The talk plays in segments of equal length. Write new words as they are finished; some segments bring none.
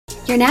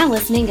You're now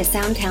listening to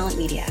Sound Talent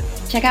Media.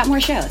 Check out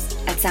more shows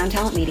at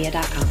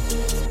soundtalentmedia.com.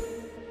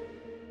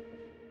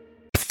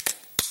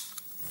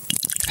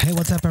 Hey,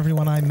 what's up,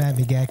 everyone? I'm Matt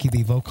Migaki,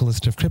 the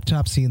vocalist of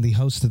Cryptopsy and the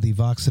host of the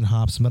Vox and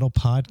Hops Metal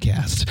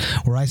Podcast,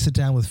 where I sit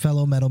down with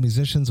fellow metal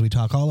musicians. We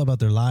talk all about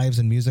their lives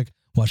and music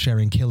while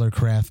sharing killer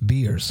craft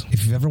beers.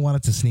 If you've ever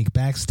wanted to sneak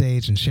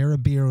backstage and share a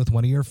beer with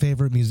one of your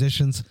favorite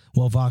musicians,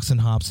 well, Vox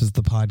and Hops is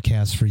the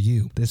podcast for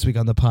you. This week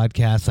on the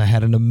podcast, I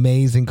had an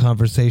amazing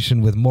conversation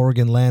with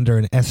Morgan Lander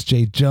and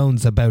S.J.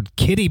 Jones about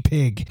Kitty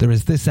Pig. There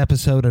is this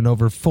episode and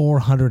over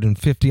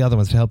 450 other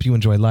ones to help you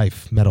enjoy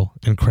life, metal,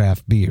 and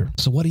craft beer.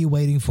 So what are you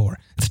waiting for?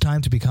 It's time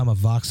to become a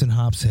Vox and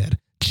Hops head.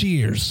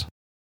 Cheers!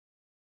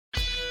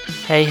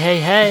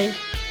 Hey.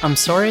 I'm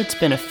sorry it's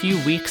been a few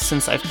weeks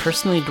since I've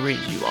personally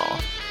greeted you all,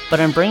 but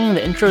I'm bringing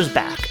the intros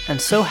back,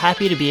 and so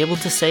happy to be able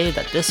to say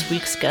that this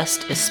week's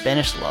guest is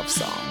Spanish Love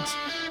Songs.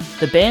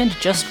 The band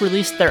just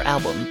released their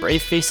album,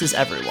 Brave Faces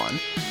Everyone,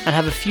 and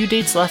have a few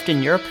dates left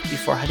in Europe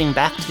before heading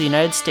back to the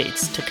United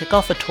States to kick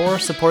off a tour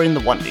supporting the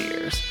Wonder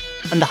Years,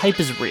 and the hype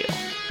is real.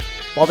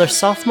 While their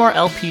sophomore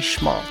LP,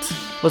 Schmaltz,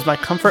 was my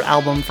comfort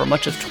album for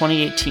much of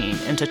 2018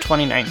 into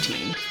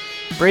 2019,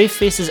 Brave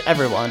Faces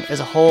Everyone is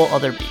a whole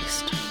other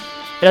beast.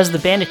 It has the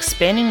band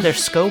expanding their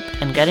scope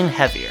and getting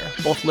heavier,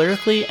 both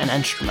lyrically and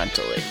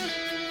instrumentally.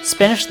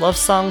 Spanish Love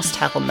Songs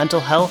tackle mental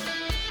health,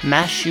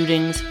 mass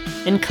shootings,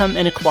 income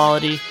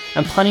inequality,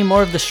 and plenty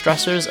more of the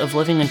stressors of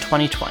living in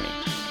 2020,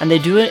 and they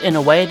do it in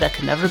a way that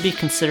can never be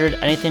considered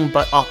anything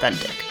but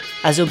authentic,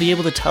 as you'll be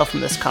able to tell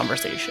from this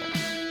conversation.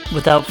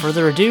 Without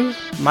further ado,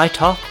 my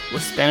talk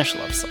with Spanish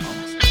Love Songs.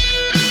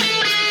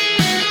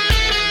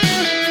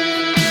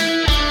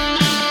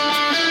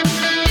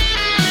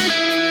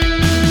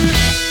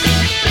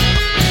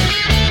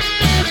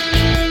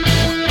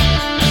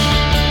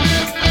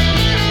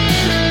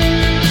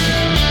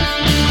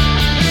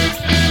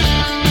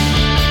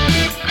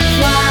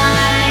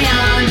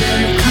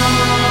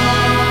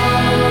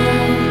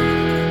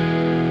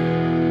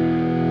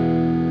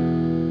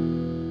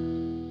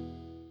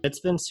 It's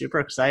been super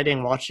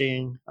exciting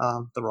watching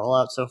the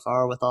rollout so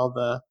far with all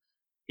the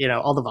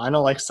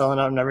vinyl like selling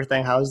out and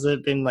everything. How's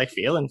it been like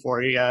feeling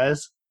for you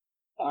guys?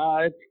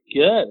 It's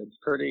good. It's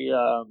pretty.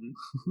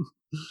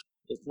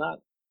 It's not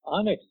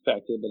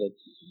unexpected, but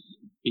it's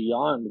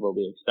beyond what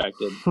we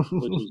expected,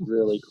 which is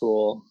really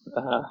cool.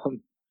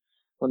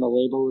 When the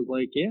label was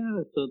like,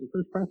 "Yeah, so the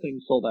first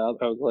pressing sold out,"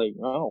 I was like,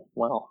 "Oh,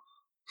 well,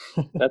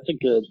 that's a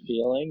good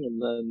feeling."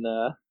 And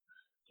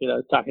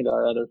then, talking to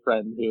our other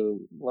friend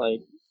who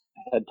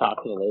had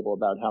talked to the label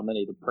about how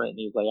many to print, and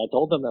he's like, "I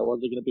told them that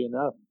wasn't going to be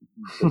enough."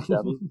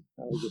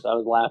 I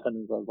was laughing,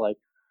 and I was like,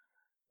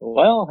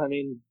 "Well, I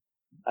mean,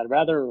 I'd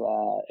rather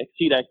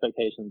exceed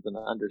expectations than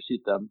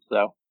undershoot them."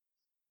 So,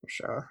 for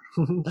sure.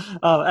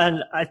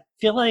 And I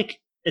feel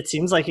like it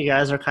seems like you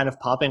guys are kind of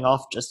popping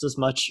off just as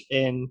much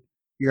in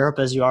Europe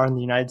as you are in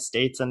the United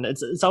States, and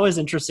it's always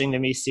interesting to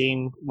me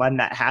seeing when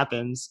that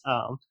happens.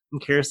 I'm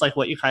curious, like,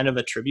 what you kind of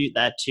attribute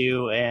that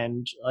to,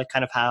 and like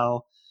kind of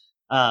how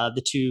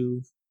the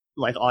two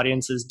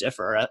audiences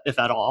differ, if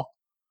at all.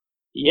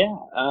 Yeah,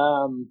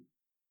 I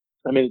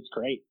mean, it's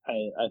great.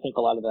 I think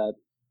a lot of that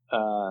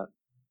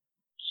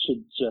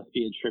should just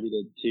be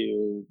attributed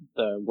to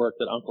the work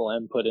that Uncle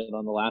M put in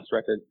on the last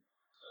record,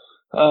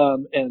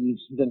 and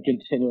then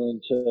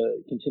continuing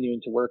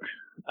to work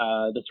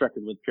this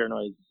record with Pure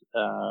Noise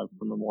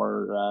from a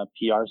more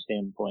PR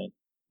standpoint.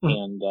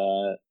 And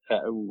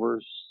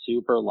we're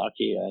super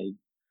lucky.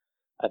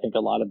 I think a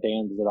lot of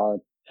bands that are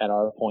at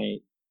our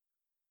point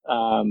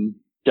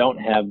don't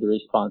have the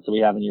response that we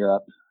have in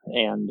Europe,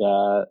 and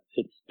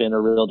it's been a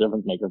real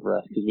difference maker for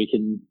us because we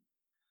can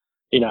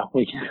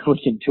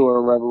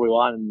tour wherever we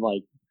want and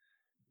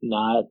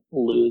not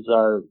lose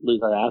our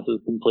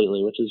asses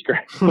completely, which is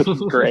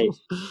great.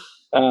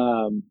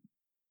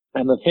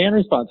 And the fan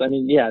response, I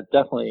mean, yeah,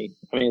 definitely.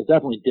 I mean, it's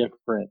definitely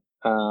different.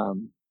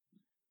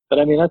 But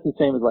I mean, that's the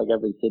same as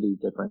every city's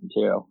different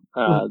too.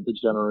 The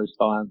general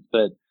response,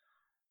 but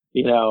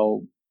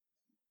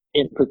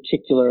in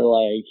particular,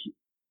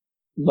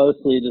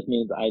 mostly it just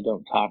means I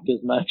don't talk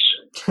as much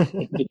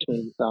in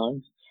between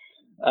songs,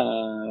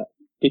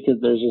 because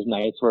there's just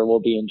nights where we'll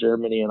be in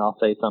Germany and I'll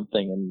say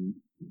something and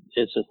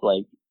it's just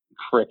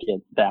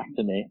crickets back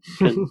to me.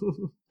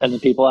 And the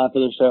people after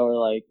the show are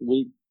like,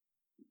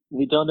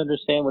 we don't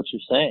understand what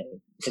you're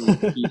saying,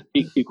 and you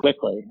speak too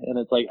quickly. And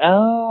it's like,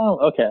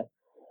 oh, okay.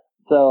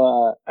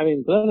 So, I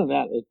mean, other than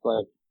that,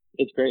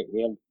 it's great.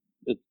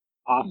 It's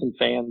awesome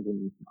fans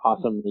and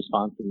awesome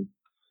response, and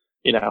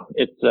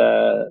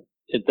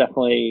it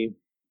definitely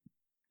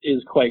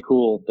is quite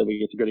cool that we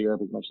get to go to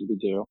Europe as much as we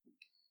do.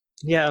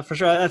 Yeah, for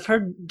sure. I've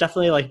heard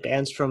definitely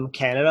bands from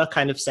Canada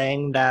kind of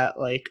saying that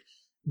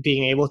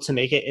being able to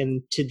make it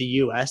into the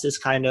US is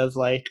kind of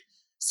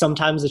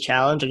sometimes a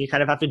challenge, and you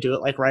kind of have to do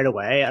it right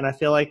away. And I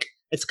feel like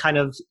it's kind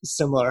of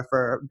similar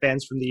for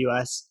bands from the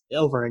US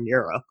over in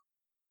Europe.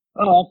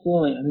 Oh,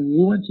 absolutely. I mean,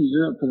 we went to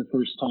Europe for the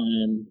first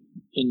time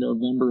in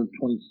October of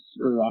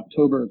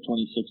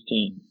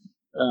 2016.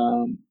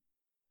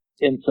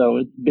 And so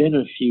it's been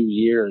a few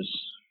years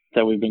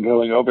that we've been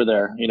going over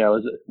there.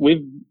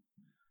 We've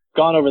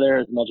gone over there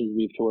as much as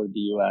we've toured the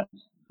U.S.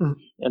 Mm-hmm.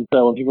 And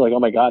so when people are like, oh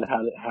my God,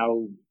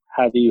 how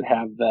do you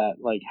have that?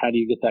 Like, how do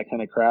you get that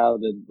kind of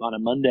crowd on a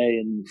Monday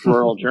in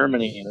rural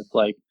Germany? And it's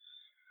like,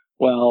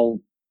 well,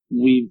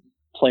 we've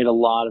played a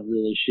lot of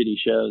really shitty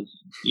shows,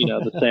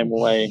 the same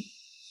way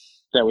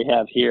that we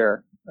have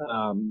here.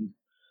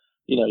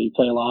 You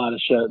play a lot of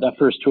shows. That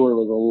first tour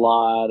was a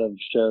lot of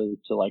shows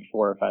to like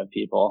 4 or 5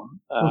 people.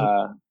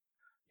 Mm-hmm.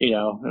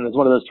 And it's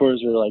one of those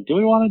tours where we're like, do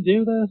we want to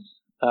do this?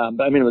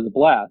 But I mean, it was a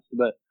blast,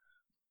 but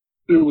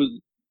it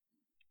was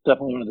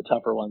definitely one of the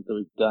tougher ones that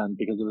we've done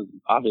because it was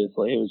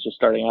just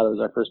starting out. It was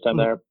our first time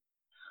there.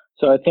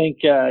 So I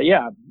think, I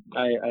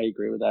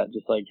agree with that.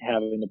 Just like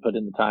having to put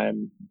in the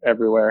time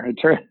everywhere. It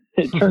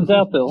turns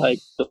out that like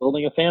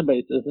building a fan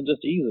base isn't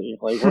just easy.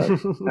 Like, what?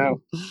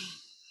 No,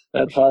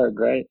 that's hard,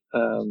 right?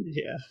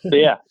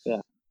 Yeah.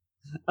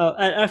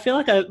 I feel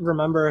like I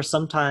remember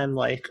sometime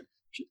like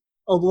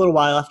a little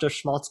while after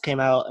Schmaltz came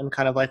out and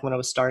kind of like when it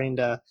was starting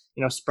to,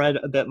 spread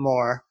a bit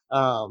more,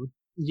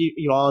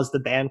 you all as the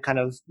band kind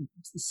of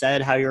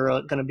said how you're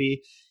going to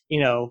be,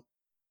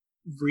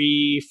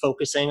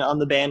 refocusing on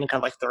the band and kind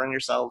of like throwing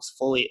yourselves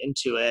fully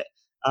into it.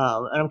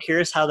 And I'm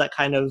curious how that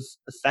kind of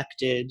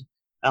affected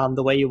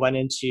the way you went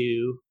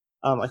into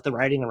like the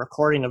writing and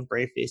recording of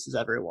Brave Faces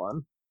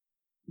Everyone.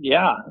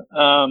 Yeah.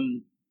 I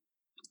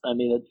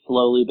mean, it's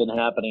slowly been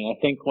happening. I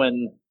think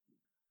when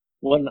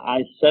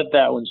I said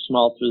that, when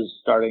Schmaltz was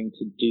starting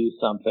to do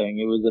something,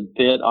 it was a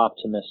bit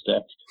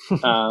optimistic.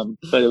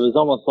 But it was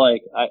almost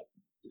like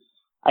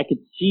I could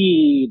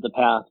see the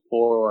path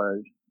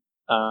forward,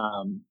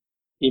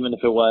 even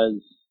if it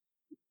was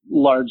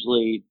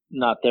largely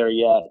not there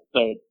yet.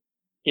 But,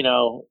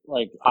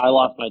 like I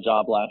lost my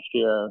job last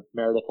year.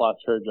 Meredith lost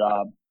her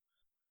job.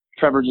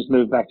 Trevor just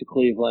moved back to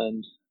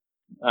Cleveland,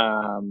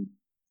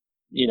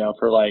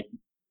 for like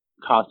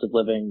cost of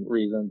living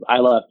reasons.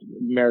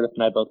 Meredith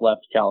and I both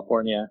left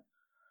California.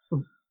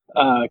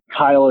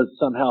 Kyle is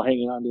somehow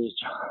hanging on to his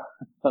job,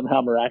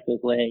 somehow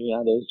miraculously hanging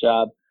on to his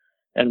job.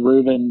 And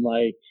Ruben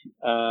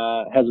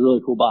has a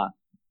really cool boss.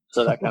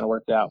 So that kind of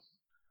worked out.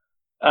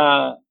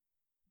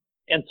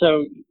 And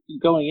so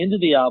going into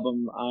the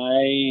album,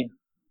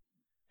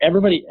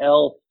 everybody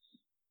else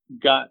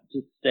got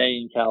to stay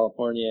in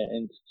California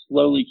and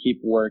slowly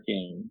keep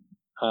working,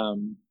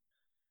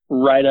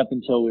 right up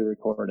until we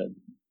recorded.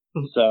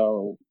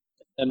 So,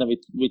 and then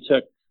we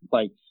took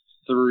like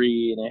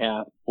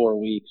 3.5, 4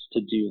 weeks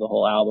to do the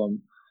whole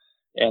album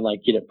and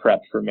like get it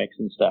prepped for mix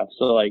and stuff.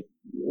 So like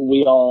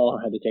we all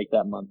had to take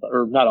that month,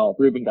 or not all.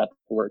 Ruben got to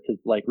work because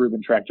like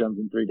Ruben tracked drums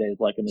in 3 days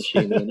like a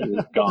machine and he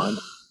was gone.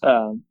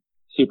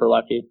 Super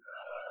lucky.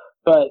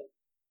 But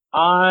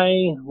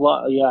I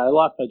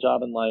lost my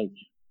job in like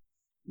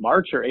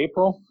March or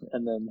April,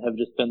 and then have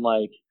just been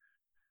like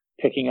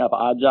picking up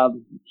odd jobs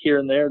here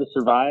and there to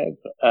survive.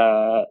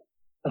 A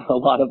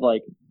lot of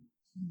like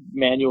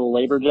manual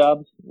labor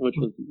jobs,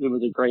 it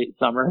was a great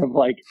summer of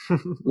like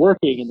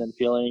working and then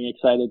feeling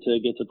excited to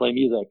get to play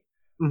music.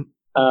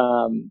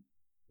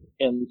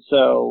 And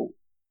so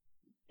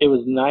it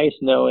was nice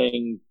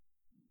knowing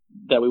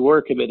that we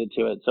were committed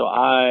to it. So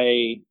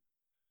I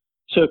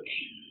took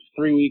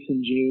 3 weeks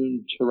in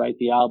June to write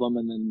the album,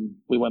 and then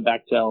we went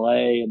back to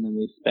LA, and then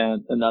we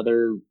spent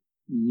another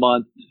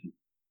month,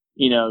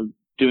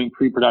 doing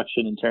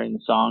pre-production and tearing the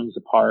songs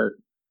apart.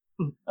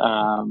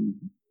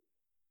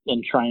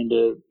 And trying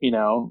to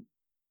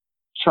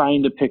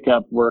pick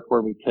up work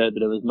where we could,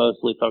 but it was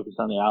mostly focused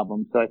on the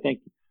album. So I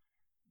think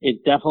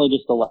it definitely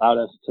just allowed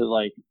us to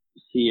like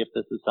see if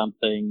this is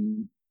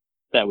something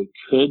that we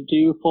could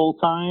do full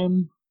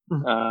time.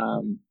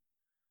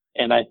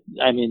 And I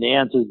mean, the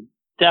answer is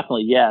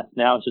definitely yes.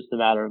 Now it's just a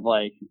matter of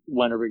like,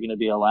 when are we going to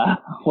be allowed,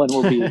 when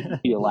will we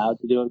be allowed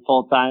to do it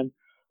full time?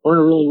 We're in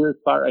a really weird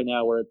spot right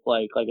now where it's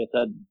like I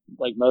said,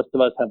 like most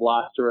of us have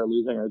lost or are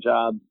losing our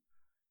jobs.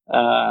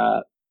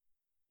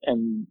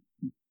 And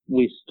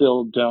we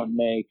still don't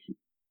make,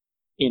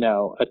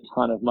 a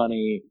ton of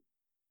money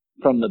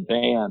from the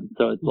band.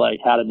 So it's like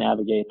how to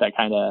navigate that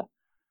kind of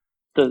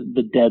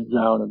the dead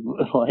zone of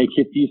like,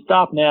 if you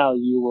stop now,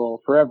 you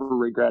will forever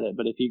regret it.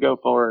 But if you go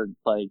forward,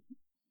 like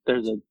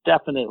there's a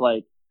definite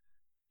like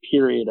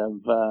period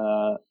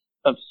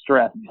of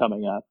stress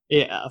coming up.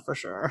 Yeah, for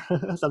sure.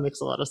 That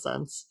makes a lot of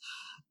sense.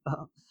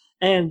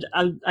 And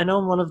I know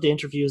in one of the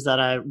interviews that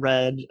I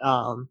read,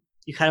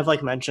 you kind of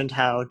like mentioned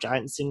how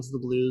Giant Sings the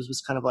Blues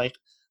was kind of like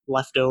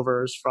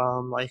leftovers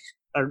from like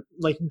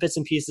bits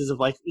and pieces of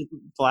like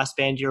the last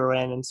band you were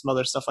in and some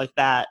other stuff like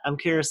that. I'm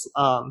curious,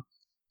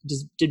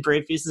 did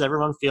Brave Faces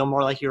Everyone feel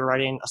more like you were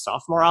writing a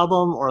sophomore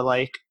album or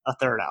like a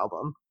third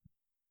album?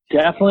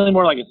 Definitely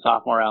more like a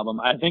sophomore album.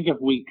 I think if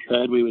we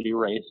could, we would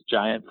erase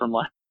Giant from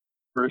like,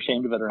 we're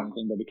ashamed of it or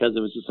anything, but because it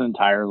was just an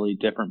entirely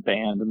different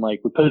band. And like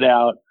we put it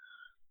out,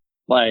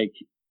 like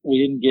we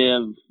didn't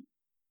give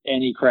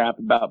any crap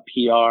about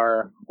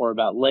PR or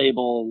about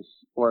labels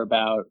or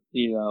about,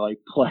 like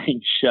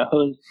playing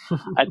shows.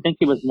 I think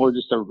it was more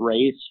just a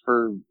race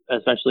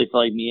especially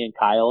for like me and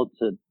Kyle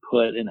to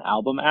put an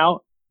album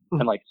out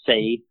and like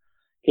say,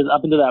 because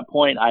up until that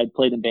point I'd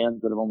played in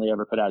bands that have only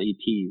ever put out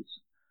EPs.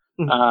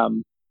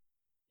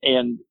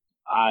 And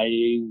I,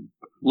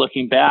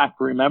 looking back,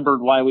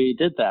 remembered why we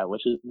did that,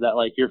 which is that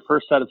like your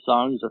first set of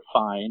songs are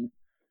fine.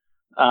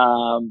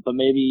 But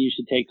maybe you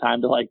should take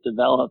time to like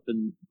develop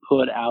and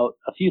put out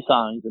a few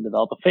songs and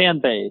develop a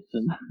fan base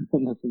and,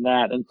 and this and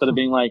that, instead of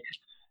being like,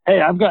 hey,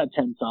 I've got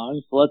 10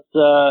 songs. Let's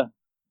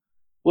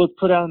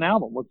put out an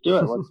album. Let's do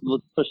it.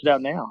 Let's push it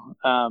out now.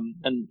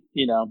 And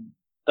you know,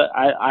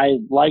 I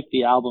like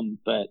the album,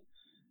 but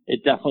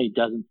it definitely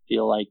doesn't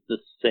feel like the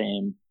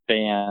same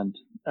band.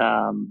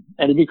 And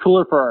it'd be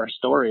cooler for our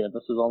story if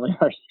this was only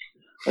our,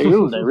 like,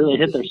 ooh, they really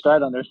hit their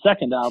stride on their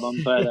second album,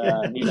 but,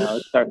 you know,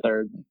 it's our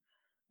third,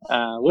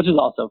 which is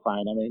also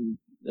fine. I mean,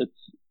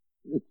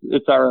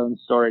 it's our own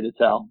story to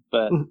tell,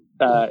 but,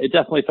 it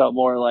definitely felt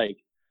more like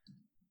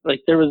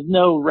there was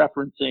no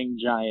referencing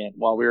Giant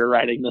while we were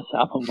writing this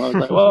album. I was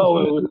like,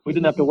 whoa, we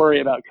didn't have to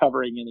worry about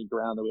covering any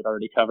ground that we'd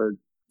already covered.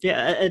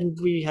 Yeah. And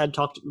we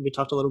talked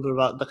a little bit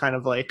about the kind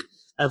of like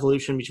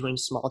evolution between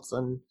Schmaltz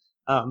and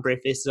Brave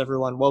Faces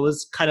Everyone. What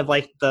was kind of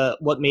like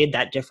what made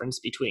that difference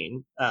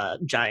between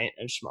Giant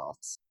and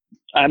Schmaltz?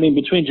 I mean,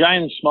 between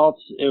Giant and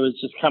Schmaltz, it was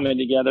just coming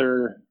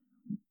together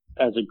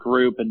as a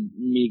group and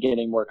me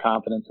getting more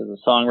confidence as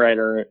a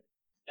songwriter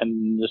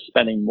and just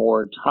spending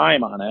more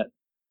time on it,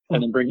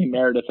 and then bringing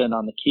Meredith in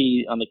on the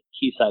key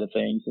side of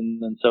things.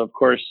 And then so of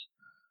course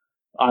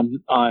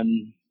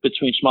on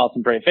between Schmaltz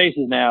and Brave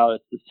Faces now,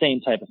 it's the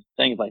same type of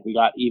thing. Like we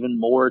got even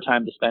more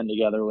time to spend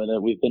together with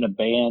it. We've been a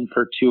band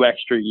for 2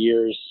 extra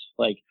years.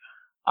 Like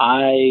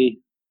I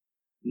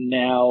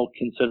now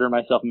consider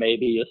myself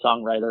maybe a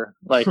songwriter.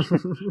 Like,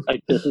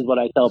 like this is what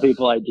I tell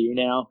people I do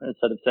now,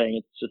 instead of saying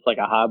it's just like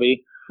a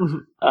hobby.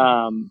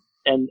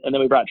 And then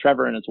we brought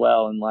Trevor in as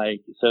well. And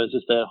like, so it's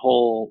just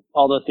all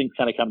those things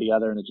kind of come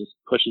together and it just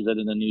pushes it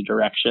in a new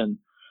direction.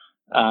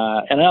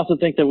 And I also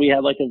think that we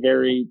had like a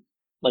very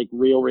like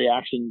real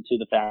reaction to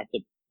the fact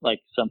that like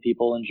some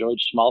people enjoyed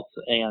Schmaltz,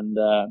 and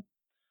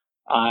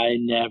I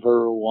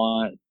never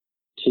want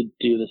to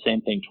do the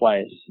same thing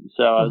twice.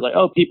 So I was like,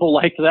 oh, people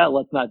liked that.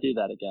 Let's not do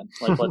that again.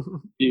 Like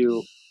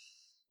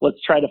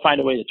let's try to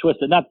find a way to twist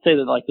it. Not to say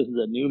that like this is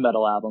a new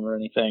metal album or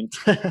anything,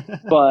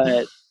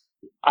 but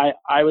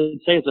I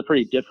would say it's a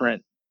pretty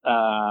different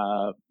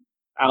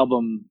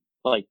album,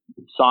 like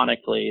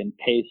sonically and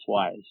pace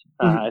wise.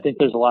 I think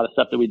there's a lot of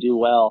stuff that we do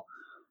well,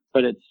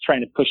 but it's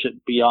trying to push it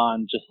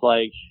beyond just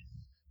like,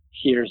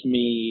 here's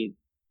me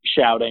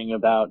shouting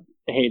about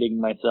hating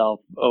myself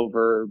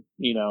over,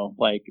 you know,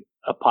 like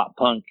a pop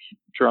punk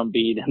drum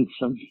beat and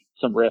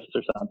some riffs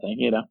or something,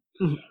 you know?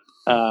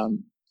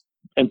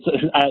 And so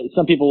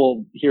some people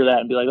will hear that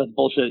and be like, that's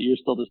bullshit. You're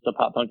still just a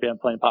pop punk band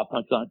playing pop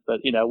punk songs. But,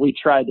 you know, we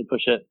tried to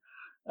push it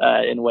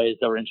in ways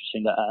that were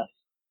interesting to us.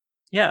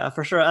 Yeah,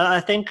 for sure. I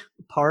think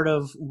part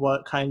of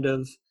what kind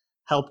of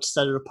helped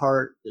set it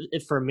apart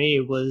for me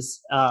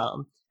was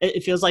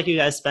it feels like you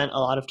guys spent a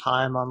lot of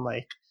time on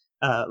like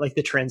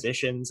the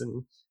transitions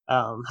and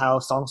how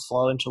songs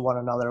flow into one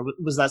another.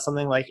 Was that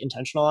something like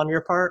intentional on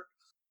your part?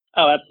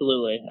 Oh,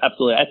 absolutely.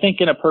 Absolutely. I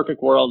think in a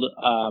perfect world,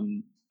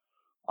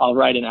 I'll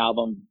write an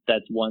album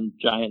that's one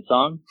giant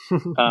song.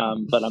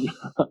 But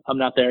I'm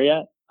not there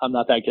yet. I'm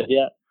not that good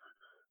yet.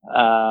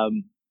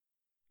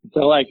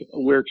 So like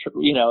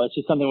you know, it's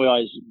just something we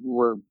always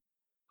were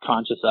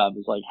conscious of,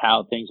 is like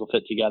how things will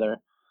fit together.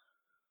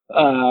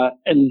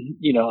 And,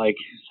 you know, like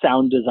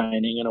sound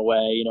designing in a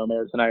way, you know,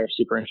 Meredith and I are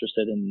super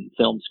interested in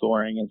film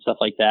scoring and stuff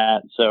like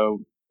that. So,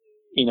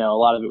 you know, a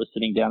lot of it was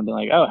sitting down and being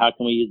like, oh, how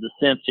can we use the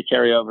synth to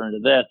carry over into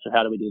this? Or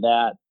how do we do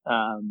that?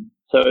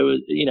 So it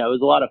was, you know, it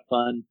was a lot of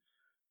fun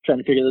trying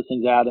to figure those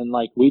things out. And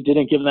like, we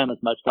didn't give them as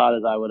much thought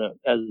as I would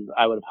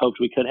have hoped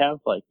we could have.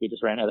 Like we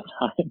just ran out of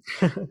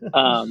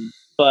time.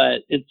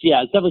 But it's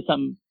definitely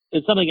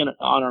something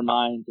on our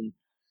minds. And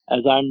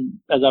as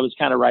I was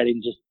kind of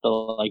writing just the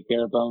like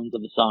bare bones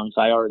of the songs,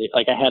 I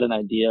had an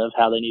idea of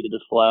how they needed to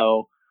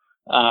flow,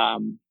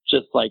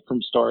 just like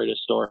from story to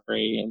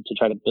story, and to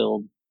try to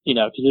build, you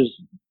know, because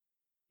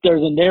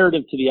there's a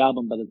narrative to the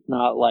album, but it's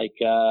not like,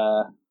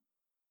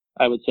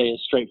 I would say as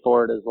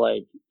straightforward as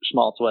like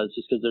Schmaltz was,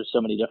 just because there's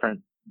so many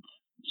different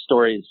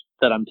stories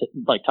that I'm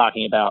like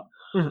talking about.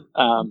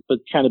 But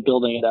kind of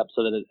building it up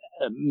so that it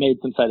made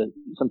some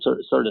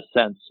sort of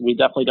sense. We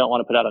definitely don't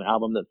want to put out an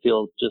album that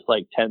feels just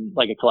like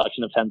a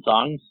collection of 10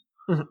 songs.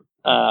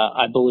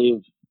 I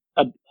believe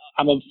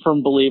I'm a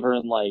firm believer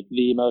in like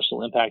the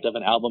emotional impact of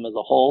an album as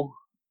a whole.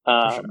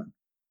 Sure.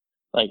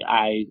 Like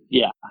I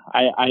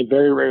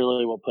very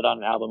rarely will put on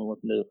an album and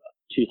listen to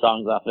 2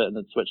 songs off it and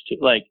then switch to,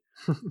 like,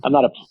 I'm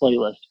not a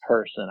playlist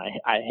person.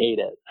 I hate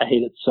it. I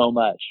hate it so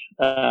much.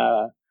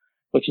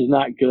 Which is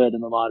not good in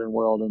the modern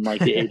world and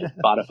like the age of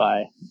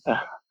Spotify.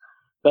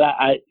 But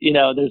I, you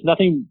know, there's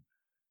nothing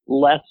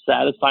less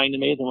satisfying to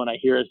me than when I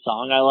hear a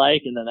song I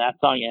like and then that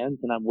song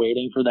ends and I'm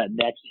waiting for that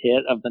next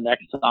hit of the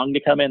next song to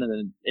come in and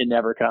then it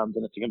never comes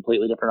and it's a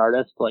completely different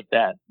artist. Like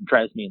that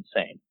drives me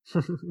insane.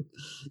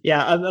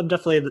 Yeah, I'm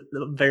definitely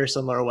a very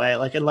similar way.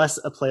 Like unless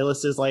a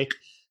playlist is like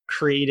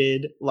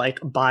created like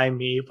by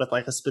me with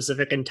like a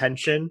specific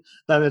intention,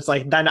 then it's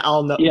like, then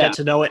I'll Yeah. get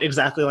to know it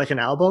exactly like an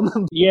album.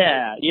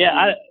 Yeah.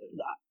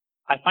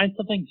 I find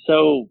something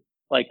so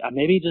like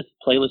maybe just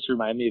playlists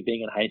remind me of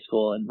being in high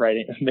school and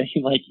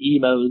making like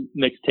emo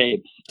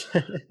mixtapes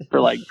for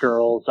like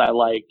girls I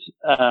liked.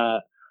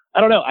 I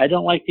don't know. I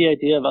don't like the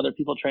idea of other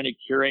people trying to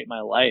curate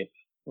my life.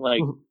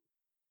 Like,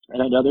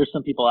 and I know there's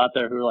some people out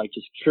there who are like,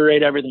 just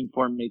curate everything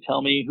for me.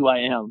 Tell me who I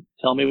am.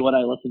 Tell me what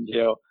I listen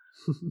to.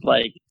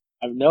 Like,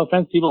 I have no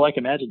offense to people like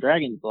Imagine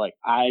Dragons, but like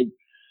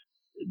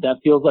that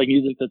feels like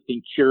music that's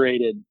been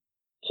curated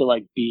to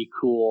like be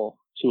cool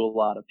to a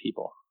lot of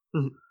people.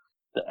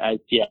 I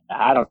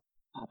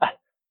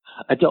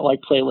don't like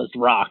playlist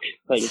rock.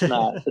 Like it's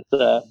not.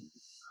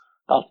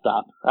 I'll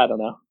stop. I don't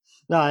know.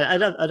 No, I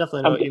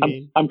definitely know what you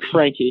mean. I'm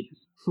cranky.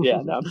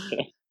 Yeah, no, I'm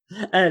kidding.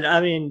 And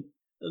I mean,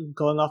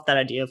 going off that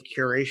idea of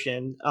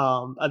curation,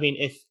 I mean,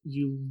 if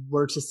you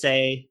were to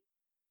say,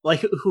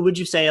 like, who would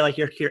you say like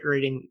you're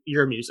curating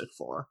your music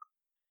for?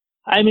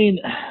 I mean,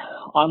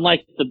 on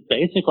like the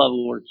basic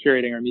level, we're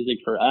curating our music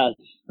for us,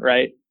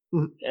 right?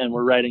 And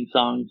we're writing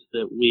songs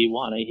that we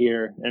want to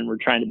hear, and we're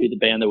trying to be the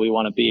band that we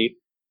want to be,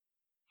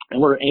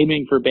 and we're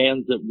aiming for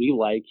bands that we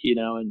like, you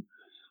know, and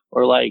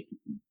or like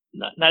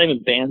not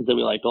even bands that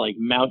we like, but like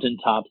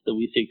mountaintops that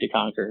we seek to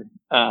conquer,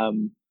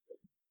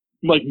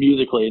 like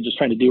musically, and just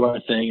trying to do our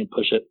thing and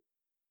push it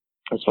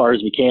as far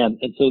as we can.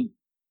 And so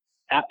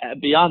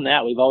beyond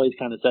that, we've always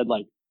kind of said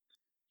like,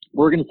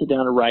 we're going to sit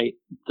down and write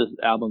this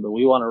album that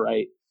we want to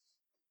write.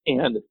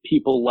 And if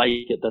people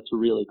like it, that's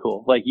really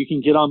cool. Like you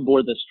can get on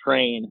board this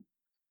train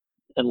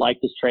and like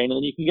this train, and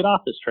then you can get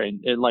off this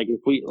train. And like if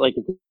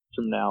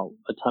from now,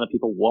 a ton of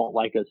people won't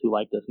like us who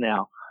like us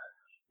now.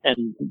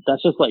 And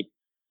that's just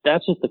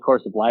the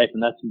course of life,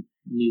 and that's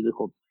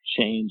musical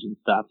change and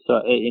stuff.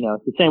 So, you know,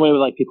 it's the same way with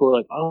like people who are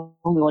like, I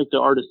only like the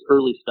artist's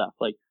early stuff.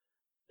 Like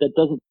that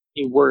doesn't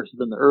get worse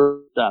than the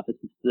early stuff.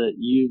 It's just that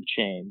you've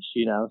changed,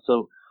 you know?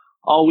 So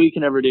all we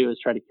can ever do is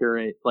try to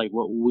curate like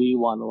what we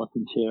want to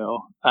listen to,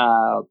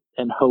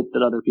 and hope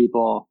that other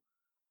people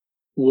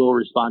will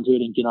respond to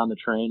it and get on the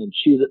train and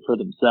choose it for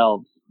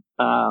themselves.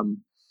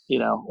 You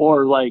know,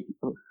 or like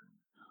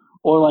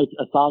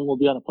a song will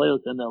be on a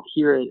playlist and they'll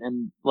hear it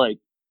and like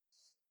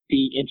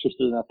be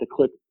interested enough to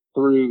click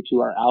through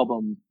to our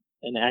album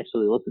and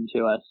actually listen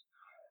to us,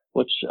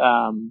 which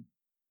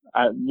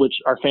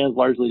our fans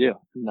largely do.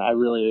 And I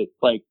really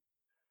like,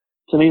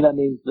 to me, that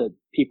means that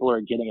people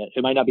are getting it.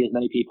 It might not be as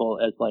many people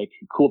as like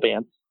cool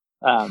bands,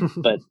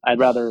 but I'd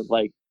rather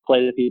like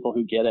play the people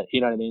who get it.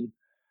 You know what I mean?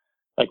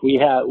 Like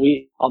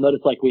I'll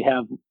notice like we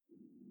have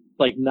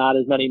like not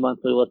as many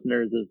monthly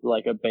listeners as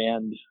like a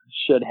band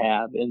should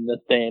have in this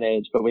day and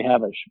age, but we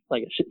have a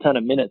shit ton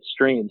of minute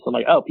streams. So I'm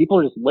like, oh, people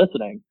are just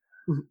listening.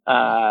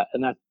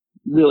 And that's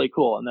really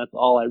cool. And that's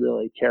all I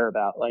really care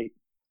about. Like,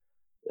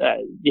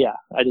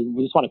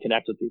 we just want to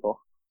connect with people.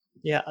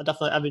 Yeah,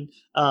 definitely. I mean,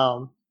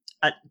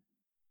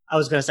 I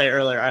was going to say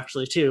earlier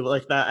actually too,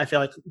 like that, I feel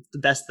like the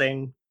best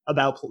thing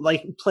about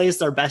like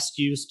playlists are best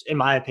used in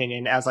my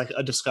opinion as like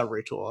a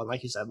discovery tool. And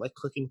like you said, like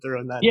clicking through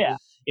and then,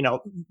 you know,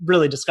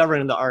 really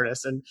discovering the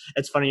artist. And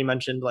it's funny you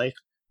mentioned like,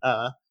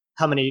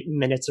 how many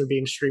minutes are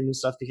being streamed and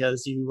stuff,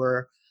 because you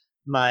were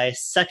my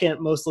second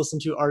most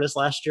listened to artist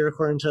last year,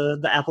 according to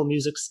the Apple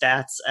Music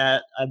stats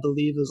at, I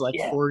believe it was like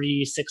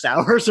 46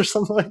 hours or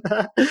something like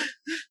that.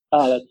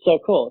 Oh, that's so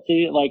cool.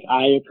 See, like,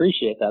 I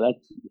appreciate that.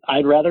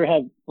 I'd rather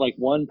have like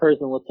one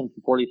person listen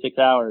for 46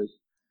 hours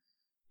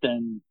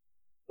than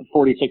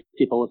 46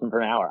 people listen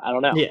for an hour. I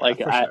don't know. Yeah, like,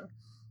 sure.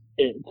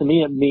 To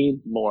me, it means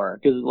more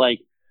because like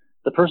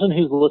the person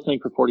who's listening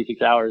for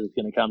 46 hours is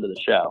going to come to the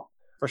show.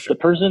 For sure. The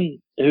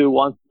person who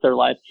wants their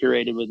life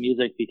curated with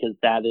music because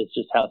that is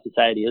just how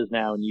society is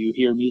now, and you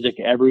hear music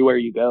everywhere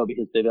you go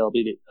because the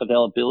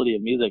availability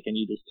of music, and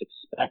you just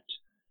expect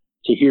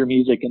to hear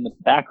music in the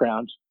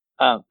background.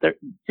 That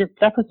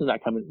person's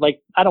not coming.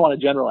 Like, I don't want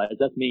to generalize,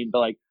 that's mean, but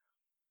like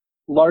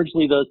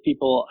largely those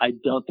people I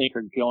don't think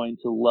are going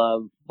to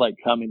love like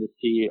coming to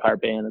see our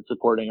band and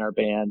supporting our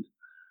band.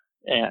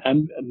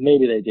 And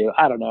maybe they do.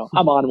 I don't know.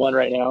 I'm on one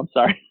right now. I'm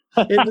sorry.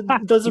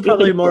 Those are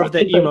probably more of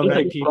the emo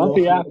night people.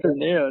 Grumpy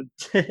afternoon.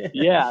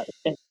 Yeah.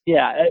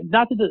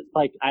 Not that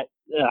like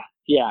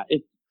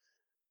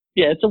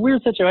it's a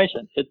weird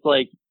situation. It's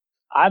like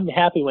I'm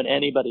happy when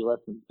anybody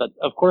listens, but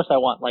of course I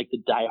want like the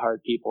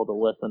diehard people to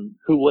listen.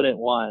 Who wouldn't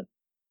want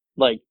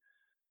like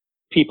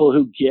people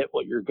who get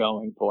what you're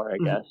going for, I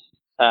guess,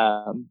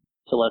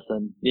 to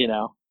listen, you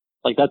know,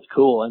 like that's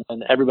cool.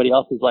 And everybody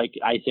else is like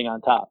icing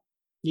on top.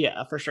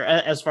 Yeah, for sure.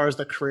 As far as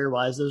the career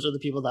wise, those are the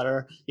people that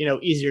are, you know,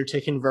 easier to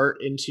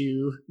convert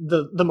into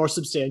the more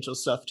substantial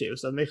stuff too.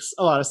 So it makes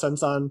a lot of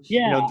sense on,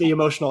 you know, the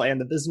emotional and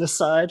the business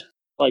side.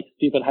 Like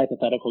stupid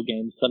hypothetical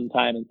games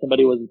sometime. And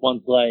somebody was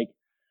once like,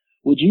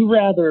 would you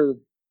rather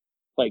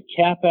like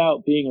cap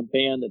out being a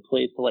band that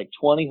plays to like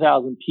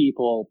 20,000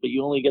 people, but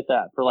you only get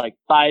that for like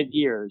 5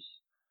 years,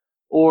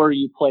 or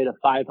you play to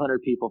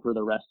 500 people for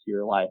the rest of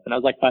your life? And I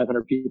was like,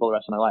 500 people the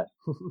rest of my life.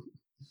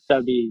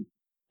 That'd be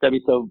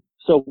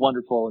so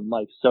wonderful and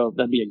like, so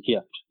that'd be a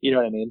gift. You know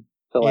what I mean?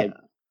 So like,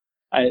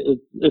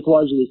 it's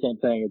largely the same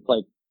thing. It's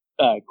like,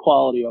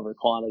 quality over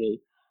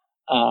quantity,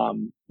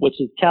 which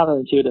is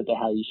counterintuitive to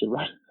how you should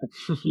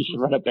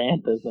run a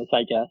band business,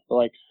 I guess. So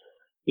like,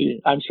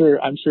 I'm sure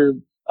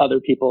other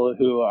people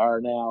who are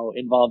now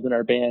involved in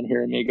our band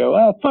hearing me go,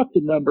 "Oh, fuck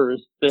the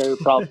numbers," they're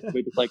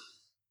probably just like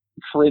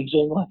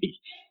cringing, like,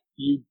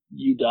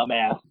 you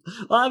dumbass.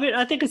 Well, I mean,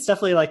 I think it's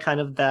definitely like kind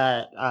of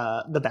that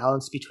the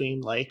balance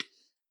between like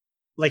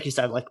you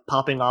said, like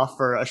popping off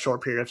for a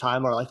short period of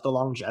time, or like the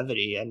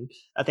longevity. And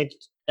I think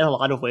in a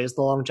lot of ways,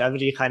 the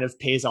longevity kind of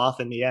pays off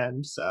in the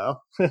end. So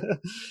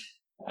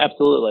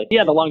absolutely,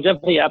 yeah, the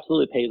longevity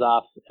absolutely pays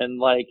off, and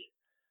like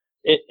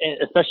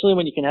especially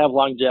when you can have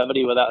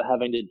longevity without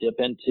having to dip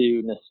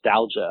into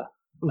nostalgia.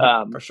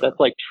 For sure. That's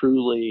like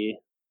truly.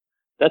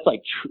 That's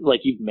like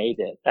you've made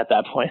it at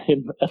that point,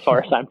 as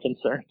far as I'm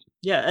concerned.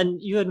 Yeah,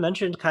 and you had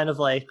mentioned kind of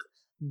like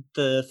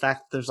the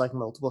fact that there's like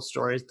multiple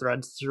story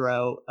threads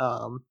throughout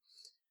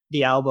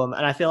the album,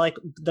 and I feel like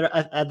there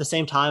at the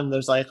same time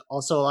there's like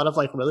also a lot of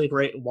like really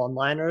great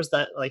one-liners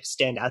that like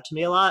stand out to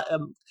me a lot.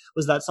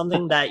 Was that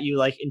something that you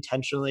like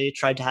intentionally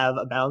tried to have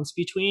a balance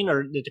between,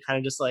 or did it kind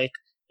of just like,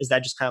 is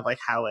that just kind of like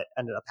how it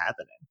ended up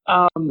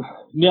happening?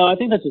 No, I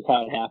think that's just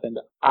how it happened.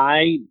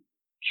 I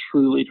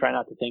truly try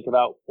not to think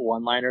about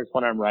one-liners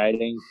when I'm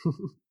writing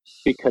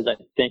because I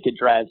think it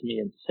drives me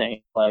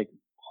insane. Like,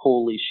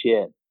 holy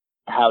shit,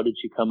 how did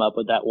you come up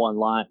with that one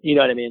line? You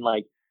know what I mean?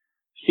 Like,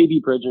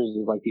 Phoebe Bridgers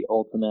is like the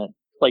ultimate,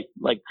 like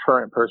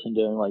current person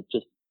doing like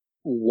just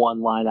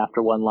one line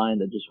after one line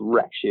that just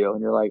wrecks you,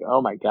 and you're like,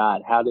 oh my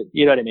god, how did,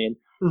 you know what I mean?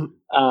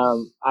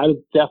 I was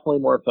definitely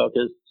more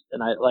focused,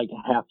 and I like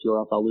have to, or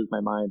else I'll lose my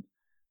mind.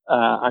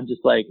 I'm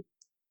just like,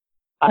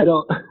 I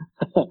don't,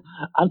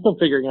 I'm still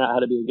figuring out how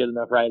to be a good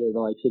enough writer to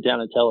like sit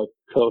down and tell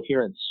a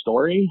coherent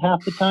story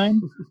half the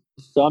time.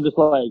 So I'm just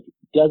like,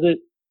 does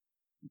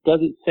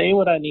it say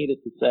what I need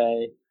it to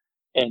say?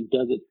 And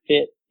does it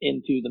fit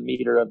into the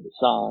meter of the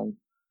song?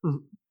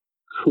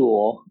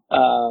 Cool.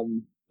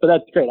 But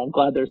that's great. I'm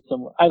glad there's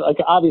some,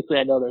 obviously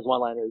I know there's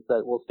one-liners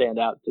that will stand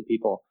out to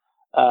people.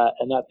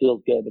 And that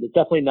feels good, but it's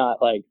definitely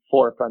not like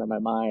forefront of my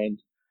mind.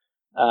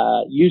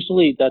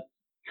 Usually that's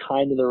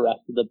kind of the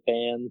rest of the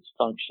band's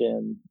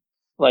function.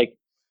 Like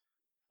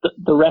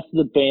the rest of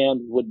the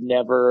band would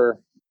never,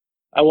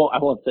 I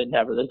won't say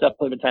never. There's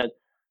definitely been times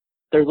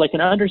there's like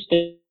an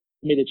understanding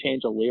me to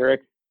change a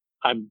lyric.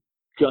 I'm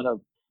gonna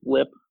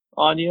flip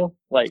on you.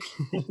 Like,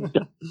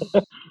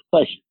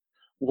 like,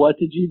 what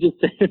did you just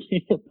say to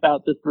me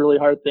about this really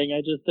hard thing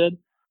I just did?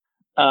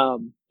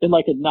 In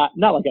like a, not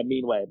like a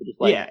mean way, but just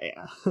like,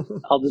 yeah.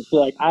 I'll just be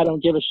like, I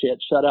don't give a shit.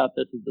 Shut up.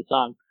 This is the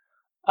song.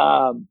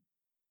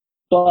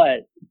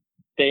 But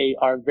they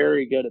are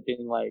very good at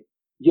being like,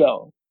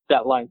 yo,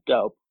 that line's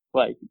dope.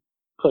 Like,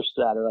 push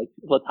that, or like,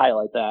 let's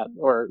highlight that,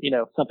 or, you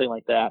know, something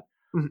like that.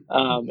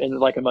 In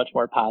like a much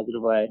more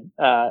positive way.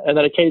 And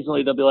then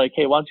occasionally they'll be like,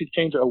 hey, why don't you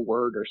change a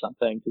word or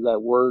something? Because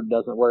that word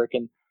doesn't work.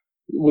 And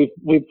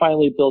we've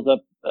finally built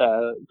up,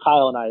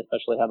 Kyle and I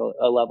especially have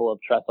a level of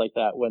trust like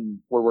that when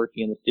we're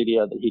working in the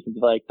studio, that he can be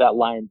like, that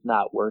line's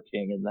not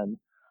working. And then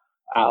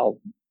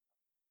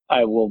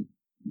I will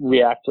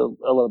react a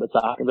little bit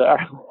softer.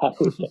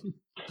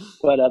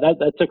 But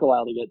that took a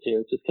while to get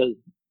to, just because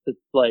it's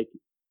like,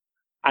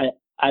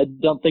 I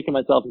don't think of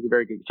myself as a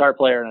very good guitar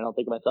player, and I don't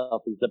think of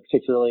myself as a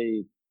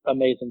particularly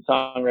amazing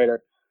songwriter,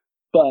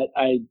 but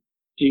I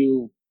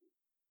do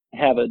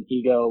have an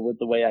ego with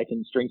the way I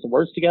can string some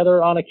words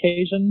together on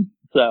occasion.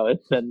 So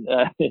it's been,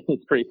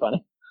 it's pretty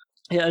funny.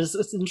 Yeah,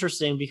 it's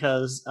interesting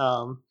because,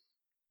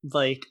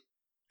 like,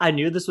 I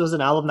knew this was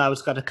an album that I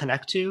was going to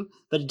connect to,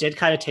 but it did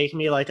kind of take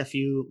me like a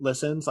few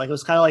listens. Like, it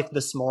was kind of like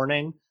this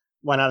morning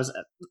when I was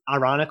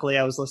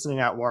listening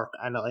at work,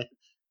 and like,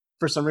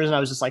 for some reason I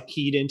was just like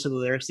keyed into the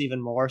lyrics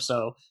even more.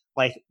 So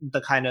like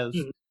the kind of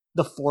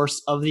the force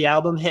of the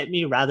album hit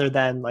me rather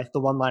than like the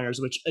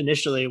one-liners, which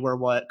initially were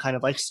what kind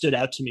of like stood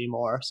out to me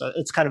more. So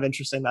it's kind of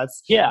interesting.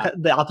 That's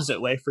the opposite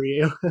way for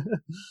you.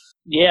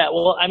 Yeah.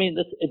 Well, I mean,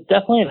 it's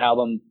definitely an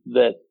album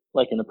that,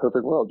 like, in a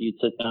perfect world, you'd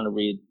sit down and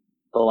read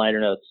the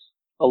liner notes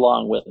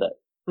along with it.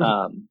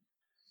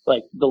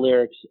 Like the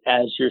lyrics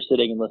as you're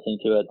sitting and listening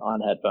to it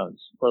on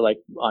headphones or like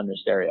on your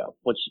stereo,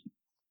 which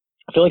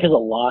I feel like is a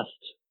lost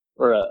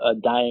or a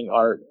dying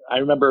art. I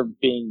remember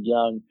being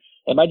young.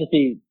 It might just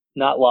be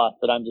not lost,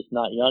 but I'm just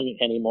not young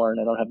anymore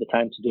and I don't have the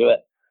time to do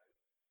it.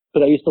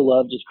 But I used to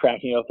love just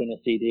cracking open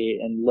a CD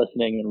and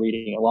listening and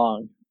reading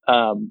along.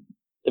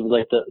 It was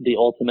like the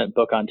ultimate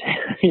book on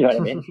tape. You know what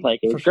I mean? Like,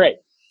 it was great.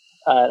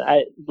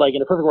 I like,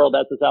 in a perfect world,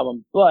 that's this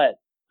album, but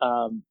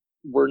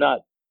we're not,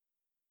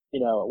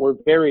 we're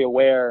very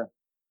aware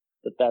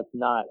that that's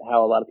not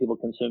how a lot of people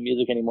consume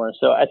music anymore.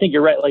 So I think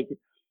you're right. Like,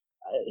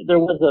 there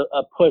was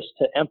a push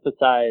to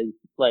emphasize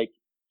like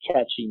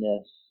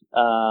catchiness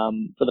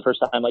for the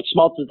first time. Like,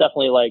 Schmaltz is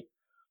definitely like,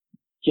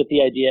 get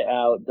the idea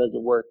out. Does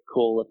it work?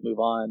 Cool. Let's move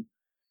on.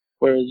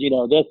 Whereas,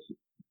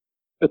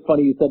 it's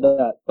funny you said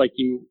that. Like,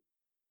 you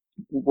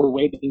were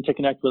waiting to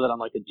connect with it on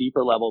like a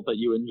deeper level, but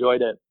you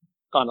enjoyed it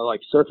on a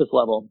like surface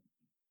level,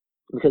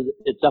 because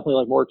it's definitely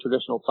like more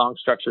traditional song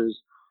structures.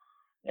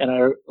 And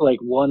I like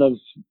one of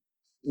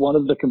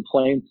the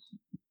complaints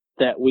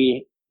that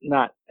we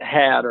not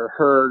had or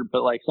heard,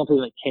 but like something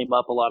that came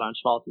up a lot on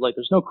Schmaltz is like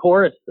there's no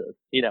choruses,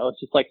 it's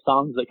just like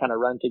songs that kind of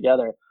run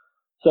together.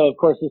 So of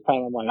course this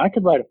time I'm like, I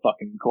could write a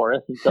fucking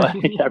chorus, and so I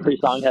think every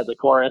song has a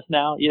chorus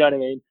now. You know what I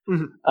mean?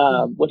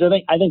 Mm-hmm. Which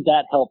I think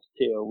that helps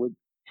too. With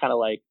kind of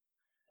like,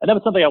 and that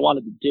was something I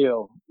wanted to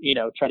do.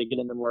 Try to get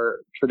into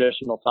more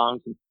traditional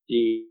songs and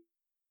see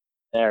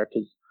there,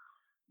 because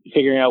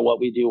figuring out what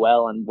we do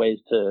well and ways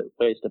to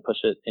push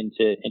it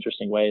into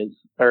interesting ways,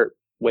 or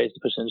ways to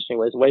push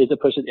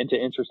it into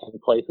interesting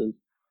places.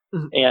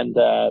 Mm-hmm. And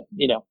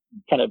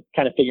kind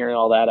of figuring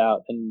all that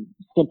out and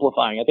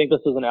simplifying. I think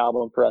this is an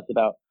album for us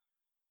about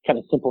kind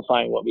of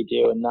simplifying what we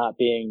do and not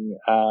being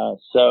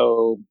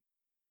so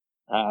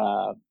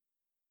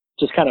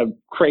just kind of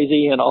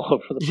crazy and all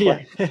over the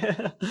place.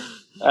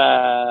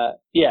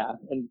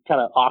 And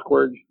kind of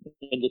awkward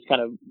and just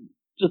kind of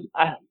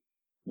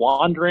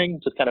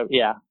wandering, just kind of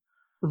Yeah,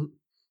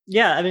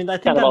 I mean, I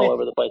think kind of all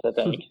over the place, I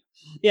think.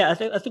 Yeah, I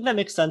think that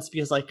makes sense,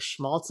 because like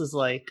Schmaltz is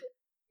like,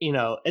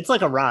 it's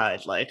like a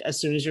ride. Like as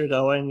soon as you're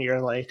going,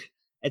 you're like,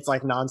 it's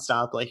like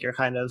nonstop. Like you're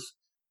kind of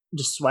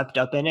just swept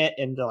up in it,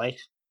 and like,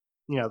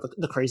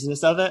 the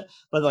craziness of it.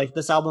 But like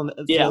this album,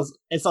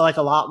 it's like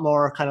a lot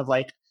more kind of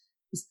like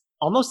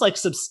almost like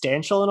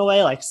substantial in a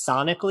way, like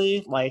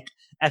sonically. Like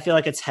I feel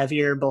like it's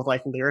heavier both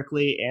like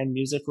lyrically and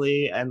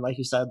musically, and like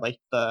you said, like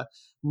the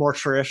more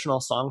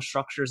traditional song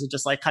structures, it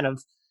just like kind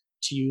of,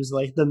 to use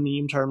like the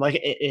meme term, like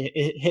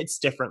it hits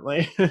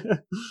differently.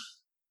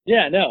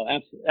 Yeah, no,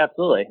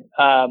 absolutely.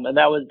 And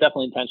that was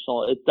definitely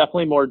intentional. It's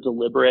definitely more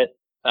deliberate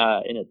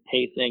in its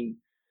pacing,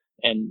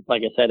 and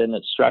like I said, in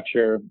its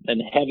structure,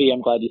 and heavy.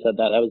 I'm glad you said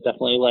that. That was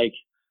definitely like,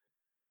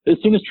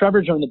 as soon as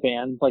Trevor joined the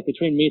band, like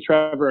between me,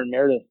 Trevor, and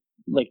Meredith,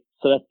 like,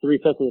 so that's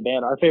 3/5 of the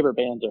band. Our favorite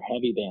bands are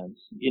heavy bands.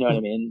 You know what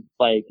I mean?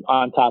 Like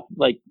on top,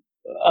 like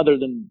other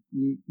than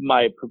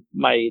my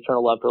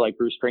eternal love for like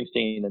Bruce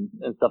Springsteen and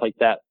stuff like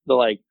that. So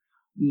like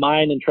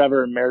mine and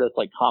Trevor and Meredith's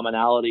like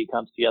commonality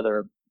comes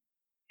together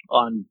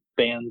on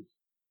bands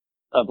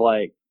of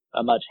like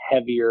a much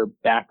heavier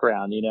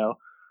background,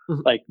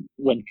 like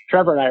when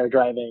Trevor and I are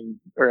driving,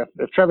 or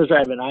if Trevor's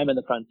driving and I'm in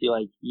the front seat,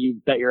 like you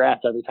bet your ass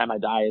every time I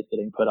die is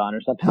getting put on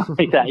or something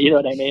like that. You know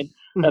what I mean?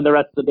 And the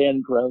rest of the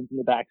band groans in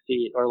the back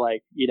seat, or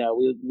like,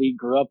 we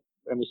grew up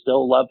and we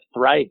still love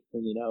Thrice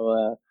and,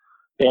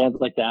 bands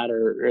like that,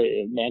 or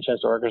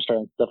Manchester Orchestra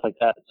and stuff like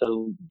that.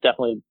 So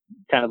definitely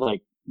kind of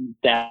like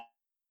that,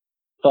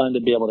 fun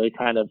to be able to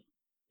kind of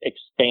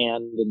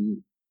expand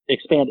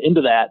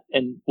into that.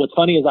 And what's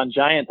funny is on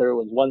Giant, there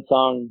was one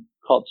song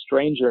called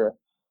Stranger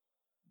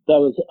that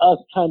was us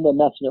kind of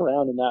messing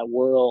around in that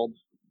world.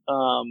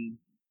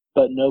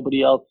 But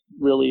nobody else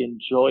really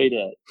enjoyed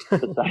it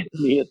besides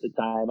me at the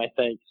time, I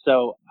think.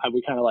 So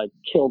we kind of like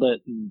killed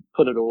it and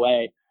put it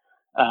away.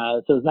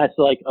 So it was nice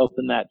to like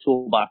open that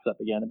toolbox up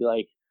again and be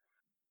like,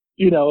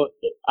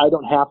 I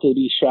don't have to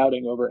be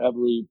shouting over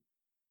every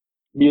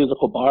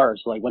musical bar.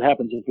 So like, what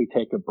happens if we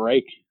take a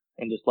break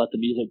and just let the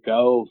music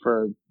go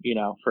for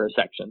a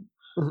section?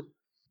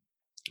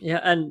 Yeah.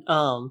 And,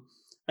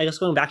 I guess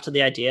going back to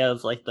the idea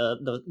of like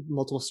the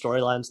multiple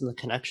storylines and the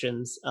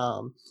connections,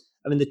 I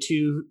mean, the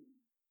two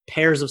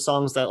pairs of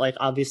songs that like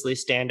obviously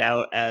stand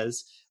out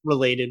as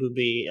related would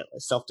be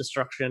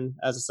Self-Destruction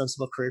as a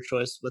sensible career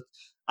choice, with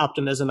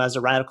Optimism as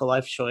a radical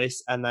life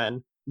choice, and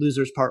then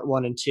Losers Part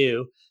 1 and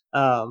 2.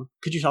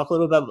 Could you talk a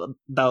little bit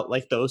about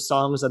like those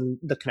songs and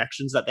the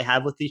connections that they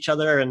have with each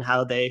other and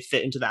how they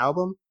fit into the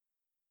album?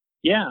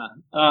 Yeah.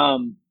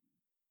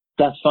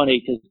 That's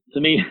funny, because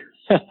to me,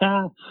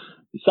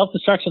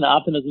 Self-Destruction and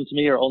Optimism to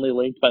me are only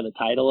linked by the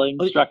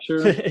titling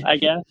structure, I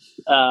guess.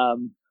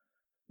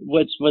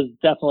 Which was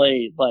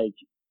definitely like,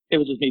 it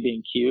was just me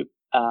being cute.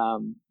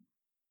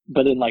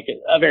 But in like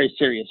a very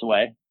serious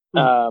way.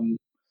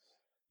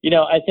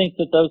 I think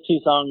that those two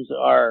songs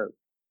are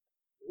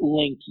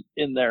linked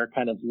in their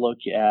kind of look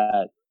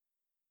at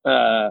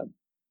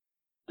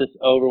this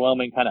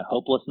overwhelming kind of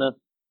hopelessness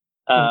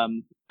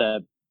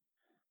that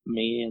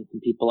me and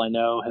some people I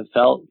know have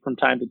felt from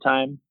time to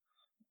time,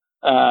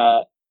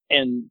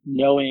 and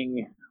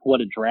knowing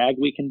what a drag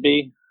we can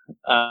be,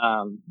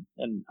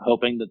 and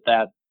hoping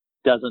that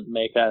doesn't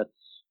make us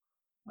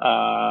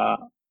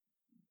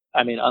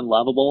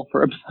unlovable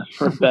for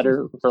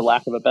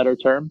lack of a better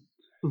term.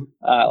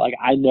 Like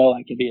I know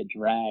I can be a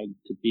drag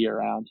to be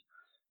around,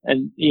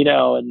 and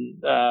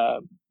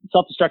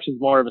Self-Destruction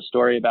is more of a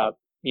story about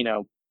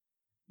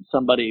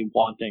somebody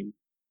wanting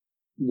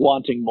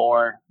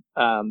more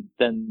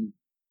than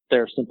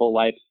their simple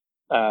life.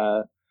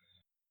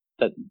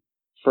 That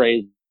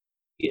phrase,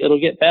 it'll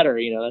get better.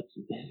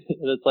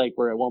 That's like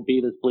where it won't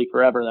be this bleak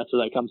forever. That's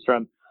where that comes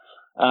from.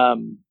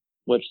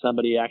 Which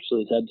somebody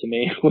actually said to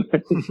me.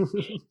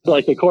 So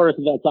like the chorus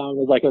of that song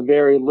was like a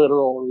very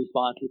literal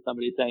response to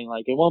somebody saying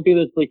like, it won't be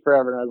this bleak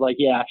forever. And I was like,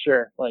 yeah,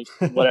 sure. Like,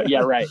 whatever.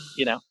 Yeah, right.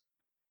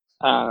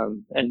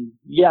 And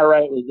Yeah,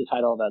 Right was the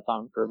title of that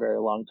song for a very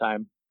long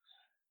time.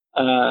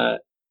 And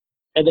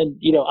then,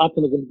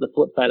 optimism is the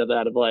flip side of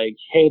that, of like,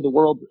 hey, the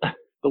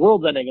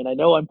world's ending, and I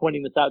know I'm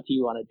pointing this out to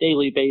you on a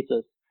daily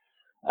basis,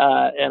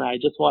 and I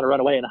just want to run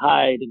away and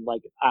hide, and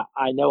like,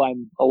 I know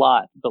I'm a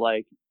lot, but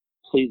like,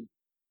 please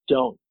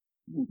don't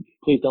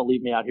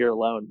leave me out here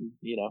alone,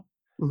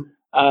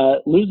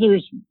 Mm-hmm.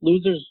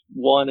 Losers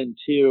 1 and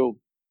 2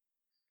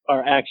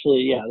 are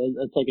actually,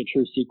 it's like a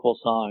true sequel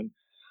song.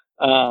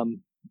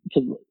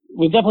 Cause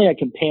we've definitely had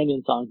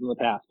companion songs in the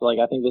past, but like,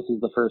 I think this is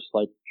the first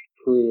like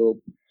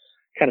true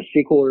kind of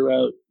sequel we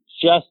wrote,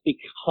 just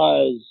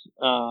because,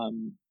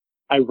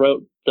 I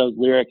wrote those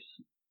lyrics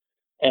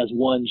as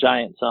one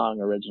giant song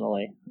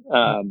originally.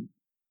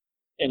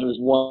 And it was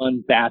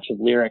one batch of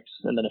lyrics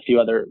and then a few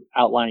other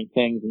outlying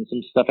things and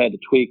some stuff I had to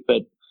tweak.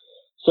 But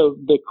so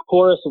the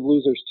chorus of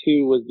Losers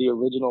 2 was the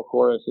original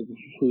chorus of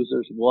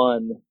Losers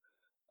 1.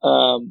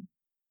 And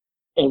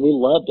we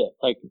loved it.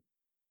 Like,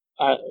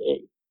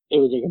 it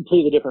was a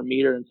completely different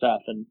meter and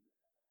stuff. And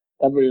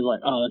everybody was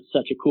like, oh, that's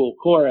such a cool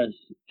chorus.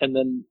 And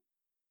then,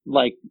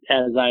 like,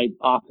 as I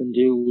often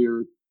do, we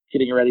were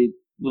getting ready,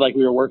 like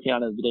we were working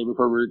on it the day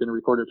before we were going to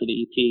record it for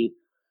the EP.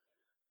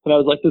 And I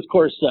was like, this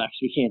chorus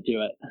sucks. We can't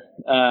do it.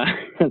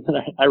 And then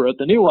I wrote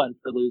the new one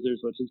for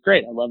Losers, which is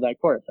great. I love that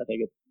chorus. I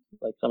think it's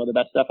like some of the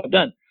best stuff I've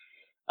done.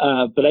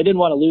 But I didn't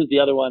want to lose the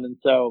other one. And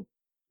so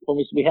when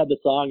we had the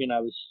song and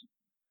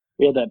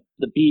we had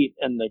the beat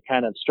and the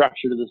kind of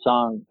structure to the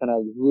song, and I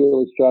was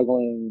really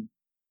struggling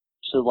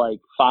to like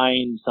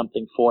find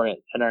something for it.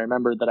 And I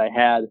remembered that I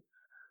had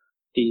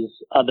this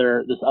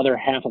other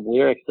half of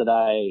lyrics that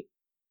I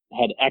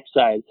had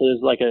excised. So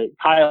there's like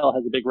Kyle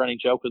has a big running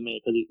joke with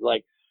me because he's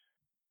like,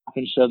 I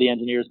can show the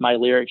engineers my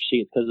lyric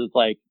sheets, because it's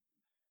like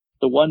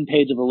the one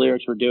page of the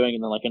lyrics we're doing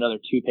and then like another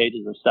 2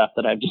 pages of stuff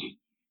that I've just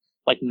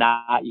like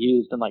not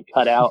used and like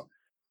cut out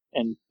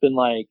and been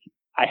like,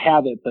 I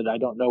have it, but I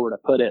don't know where to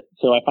put it.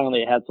 So I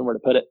finally had somewhere to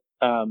put it.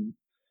 And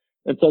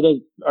so those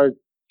are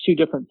 2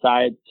 different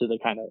sides to the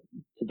kind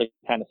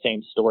of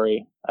same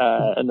story,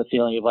 and the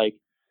feeling of like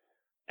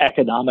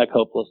economic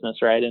hopelessness,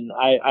 right? And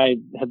I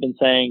have been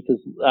saying,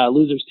 because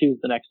Losers 2 is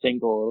the next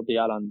single. It'll be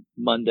out on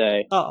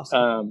Monday. Oh,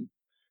 awesome.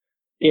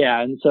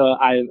 Yeah, and so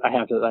I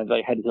had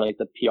to do like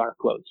the PR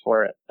quotes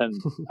for it, and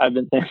I've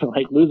been saying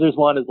like Losers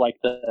 1 is like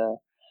the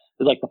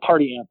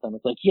party anthem.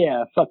 It's like,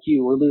 yeah, fuck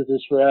you, we're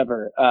losers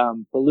forever.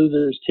 But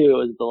Losers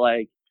 2 is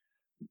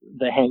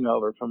the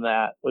hangover from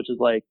that, which is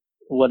like,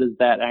 what does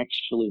that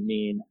actually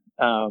mean?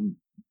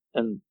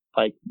 And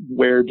like,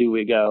 where do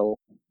we go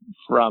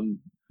from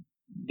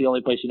the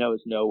only place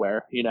is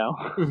nowhere,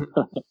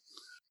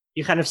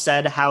 You kind of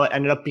said how it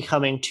ended up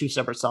becoming 2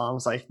 separate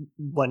songs. Like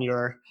when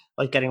you're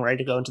like getting ready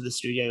to go into the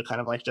studio, you're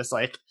kind of like just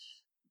like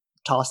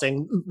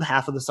tossing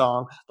half of the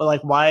song. But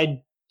like,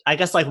 why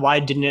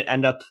didn't it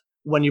end up,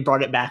 when you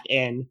brought it back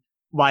in,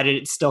 why did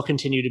it still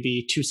continue to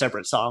be 2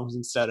 separate songs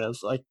instead of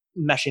like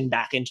meshing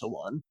back into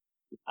one?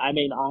 I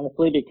mean,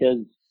 honestly,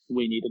 because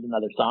we needed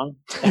another song.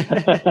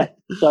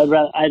 So I'd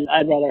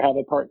rather have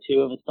a part 2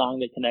 of a song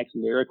that connects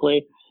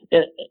lyrically.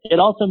 It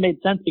also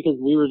made sense because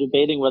we were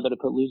debating whether to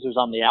put Losers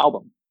on the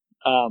album,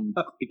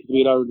 because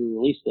we'd already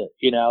released it,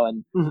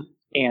 and mm-hmm.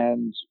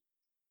 and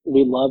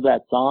we love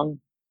that song.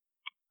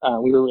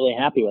 We were really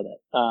happy with it.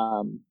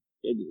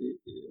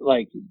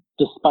 Like,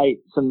 despite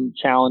some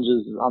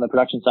challenges on the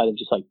production side of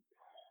just like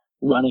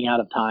running out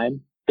of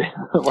time,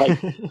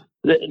 like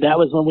that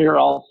was when we were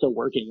all still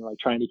working, like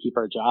trying to keep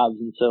our jobs.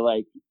 And so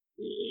like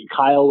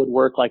Kyle would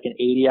work like an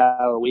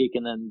 80-hour week,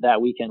 and then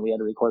that weekend we had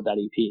to record that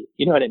EP.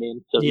 You know what I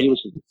mean? So yeah. He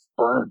was just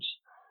burnt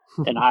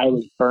and I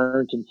was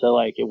burnt. And so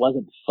like, it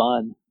wasn't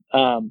fun.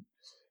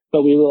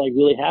 But we were like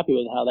really happy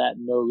with how that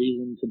No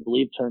Reason to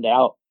Believe turned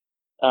out.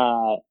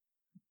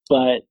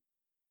 But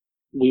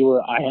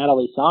I had all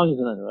these songs,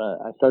 and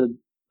I started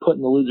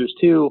putting the Losers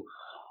 2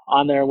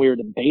 on there. We were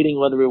debating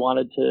whether we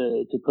wanted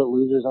to put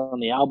Losers on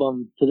the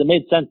album, because it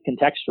made sense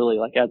contextually,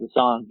 like as a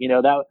song,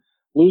 that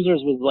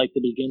Losers was like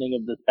the beginning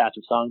of this batch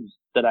of songs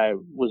that I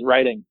was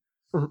writing,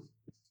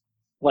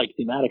 like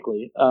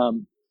thematically.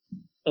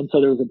 And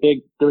so there was a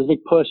big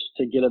push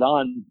to get it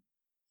on.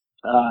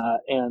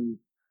 And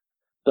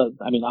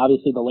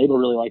obviously the label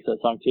really likes that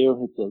song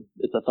too.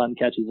 It's a fun,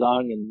 catchy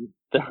song. And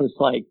there was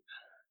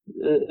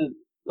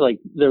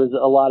there was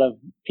a lot of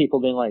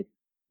people being like,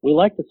 we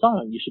like the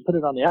song, you should put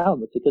it on the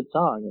album, it's a good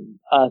song. And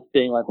us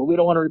being like, well, we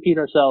don't want to repeat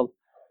ourselves.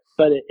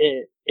 But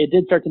it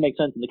did start to make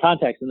sense in the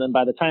context. And then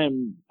by the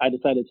time I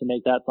decided to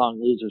make that song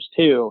Losers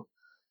 2,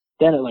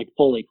 then it like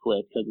fully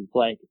clicked, because it's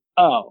like,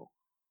 oh,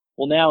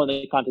 well, now in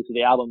the context of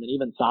the album, and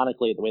even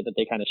sonically, the way that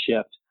they kind of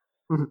shift,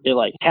 it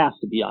like has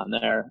to be on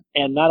there.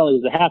 And not only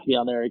does it have to be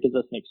on there, it gives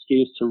us an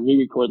excuse to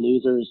re-record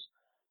Losers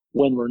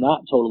when we're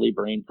not totally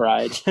brain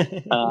fried.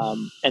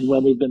 And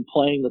when we've been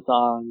playing the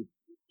song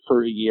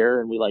for a year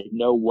and we like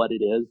know what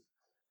it is.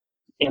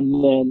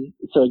 And then,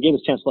 so it gave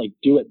us a chance to like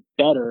do it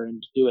better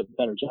and do it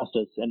better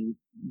justice, and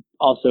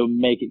also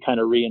make it kind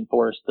of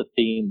reinforce the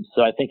themes.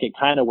 So I think it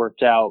kind of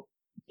worked out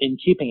in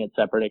keeping it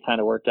separate. It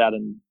kind of worked out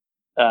and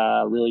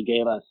really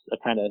gave us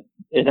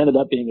it ended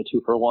up being a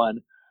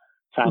 2-for-1.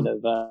 kind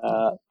of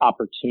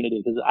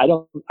opportunity, because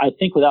I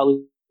think without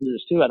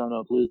Losers too, I don't know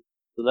if Losers,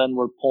 so then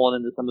we're pulling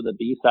into some of the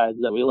B-sides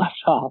that we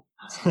left off,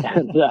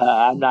 and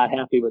I'm not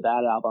happy with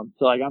that album.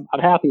 So like I'm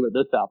happy with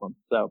this album,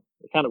 so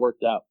it kind of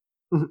worked out.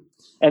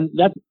 And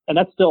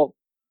that's still,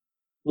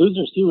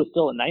 Losers 2 was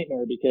still a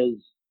nightmare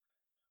because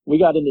we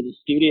got into the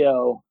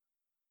studio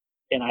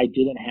and I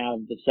didn't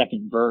have the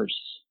second verse.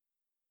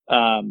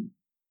 I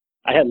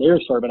had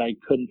lyrics for it, but I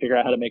couldn't figure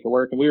out how to make it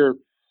work. And we were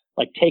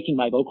like taking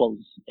my vocals,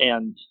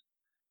 and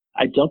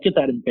I don't get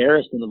that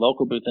embarrassed in the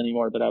vocal booth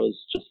anymore, but I was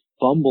just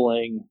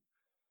fumbling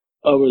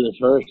over this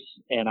verse,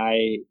 and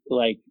I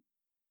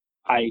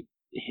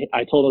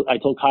told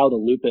Kyle to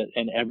loop it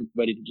and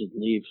everybody to just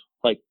leave,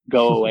 like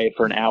go away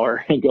for an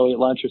hour and go eat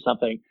lunch or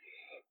something.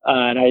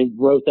 And I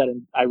wrote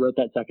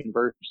that second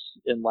verse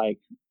in like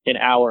an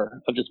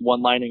hour of just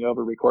one-lining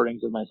over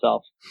recordings of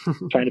myself,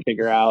 trying to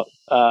figure out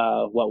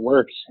what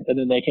worked. And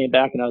then they came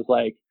back, and I was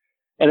like,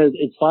 and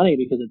it's funny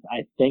because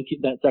I think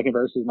that second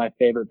verse is my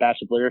favorite batch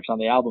of lyrics on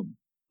the album.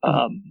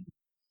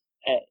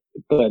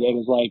 But it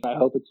was like, I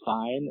hope it's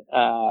fine.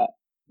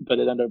 But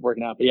it ended up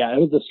working out. But yeah, it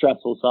was a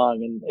stressful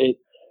song, and it,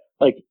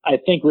 like, I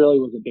think really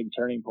was a big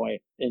turning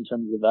point in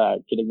terms of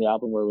getting the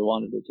album where we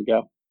wanted it to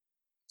go.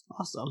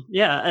 Awesome.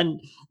 Yeah.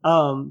 And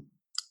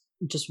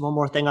just one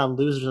more thing on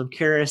Losers. I'm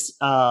curious.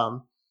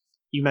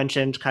 You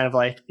mentioned kind of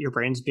like your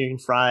brains being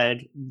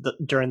fried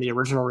during the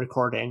original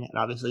recording, and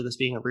obviously this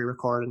being a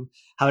re-record, and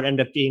how it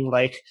ended up being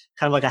like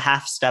kind of like a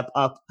half step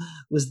up.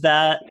 Was it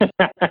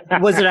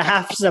a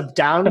half step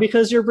down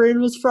because your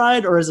brain was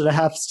fried, or is it a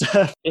half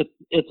step?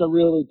 It's a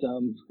really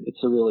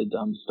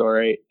dumb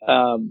story.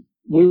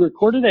 We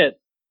recorded it.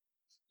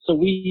 So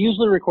we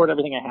usually record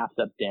everything a half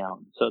step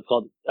down. So it's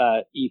called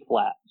E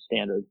flat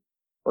standard,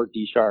 or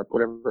D sharp,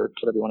 whatever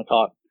you want to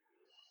call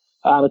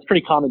it. It's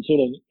pretty common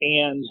tuning,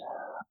 and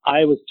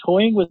I was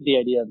toying with the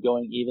idea of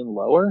going even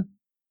lower.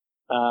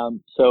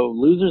 So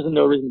Losers and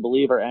No Reason to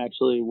Believe were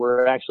actually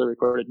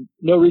recorded.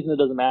 No Reason, it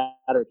doesn't matter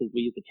because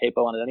we use the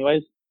capo on it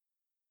anyways,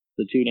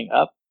 the tuning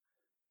up.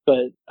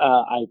 But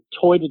I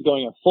toyed with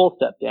going a full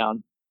step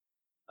down.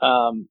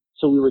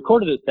 So we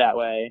recorded it that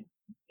way,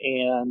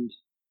 and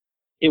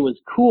it was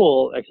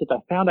cool, except I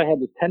found I had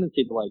this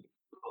tendency to like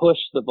push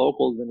the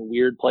vocals in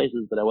weird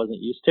places that I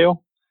wasn't used to.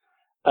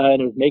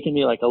 And it was making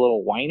me like a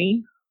little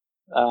whiny.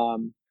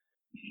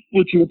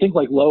 Which you would think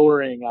like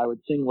lowering, I would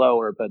sing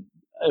lower, but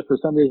for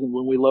some reason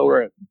when we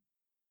lower it,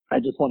 I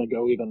just want to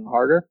go even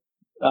harder.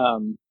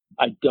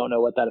 I don't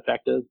know what that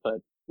effect is, but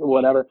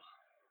whatever.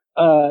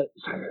 So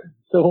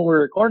when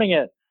we're recording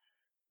it,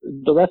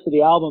 the rest of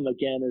the album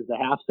again is a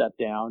half step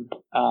down.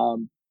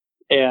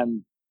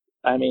 And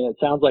I mean, it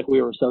sounds like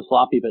we were so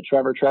sloppy, but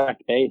Trevor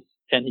tracked bass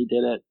and he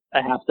did it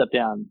a half step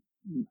down,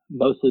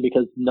 mostly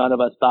because none of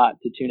us thought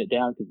to tune it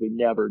down because we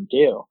never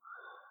do.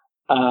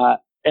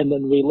 And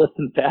then we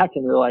listened back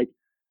and we're like,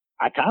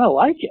 I kind of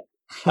like it.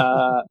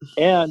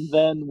 And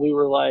then we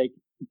were like,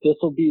 this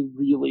will be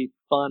really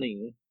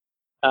funny,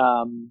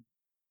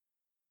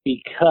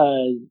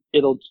 because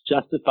it'll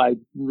justify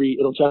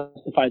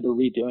the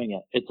redoing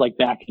it. It's like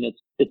back in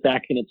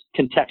its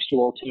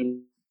contextual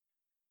tune.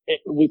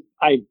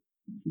 I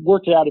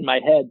worked it out in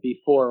my head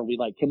before we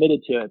like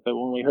committed to it, but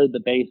when we heard the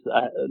bass,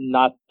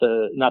 not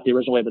the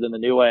original way, but in the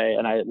new way,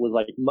 and I was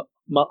like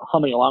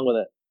humming along with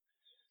it.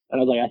 And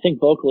I was like, I think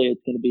vocally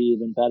it's going to be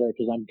even better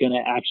because I'm going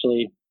to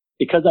actually,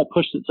 because I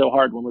pushed it so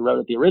hard when we wrote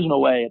it the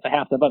original way, it's a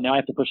half step up. Now I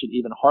have to push it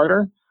even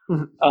harder.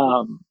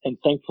 And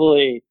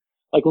thankfully,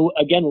 like,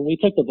 again, when we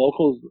took the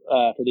vocals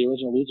for the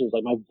original Losers,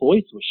 like my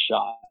voice was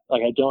shot.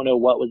 Like, I don't know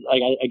what was,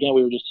 like, again,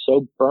 we were just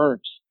so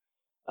burnt.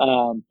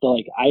 So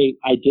like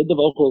I did the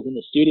vocals in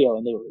the studio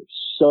and they were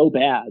so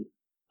bad,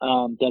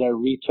 that I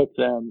retook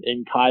them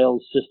in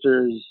Kyle's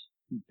sister's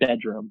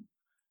bedroom,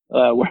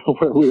 where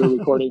we were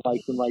recording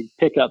like some like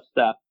pickup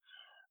stuff.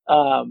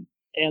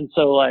 And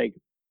so like,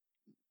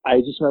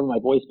 I just remember my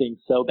voice being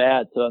so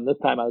bad. So this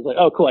time I was like,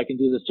 oh, cool, I can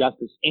do this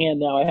justice. And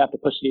now I have to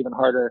push it even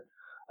harder,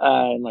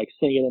 and like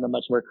sing it in a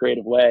much more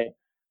creative way.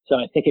 So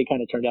I think it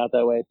kind of turned out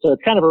that way. So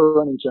it's kind of a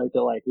running joke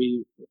that like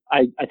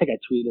I think I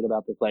tweeted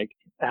about this, like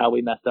how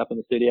we messed up in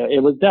the studio.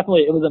 It was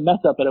a mess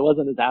up, but it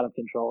wasn't as out of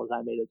control as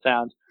I made it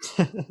sound.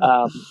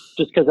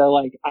 Just cause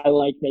I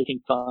like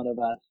making fun of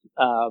us,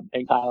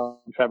 and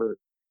Kyle and Trevor.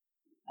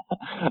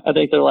 I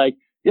think they're like,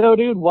 yo,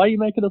 dude, why are you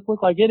making us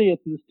look like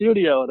idiots in the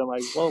studio? And I'm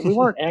like, well, we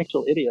weren't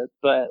actual idiots,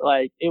 but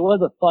like, it was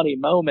a funny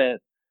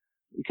moment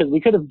because we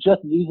could have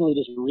just easily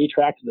just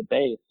retracted the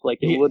bass. Like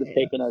it would have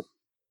taken us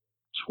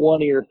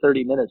 20 or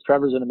 30 minutes.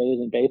 Trevor's an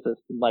amazing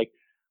bassist, and like,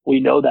 we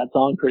know that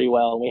song pretty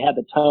well and we had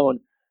the tone,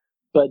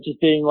 but just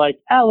being like,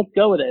 let's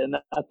go with it. And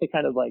that's the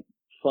kind of like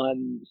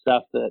fun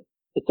stuff that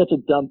it's such a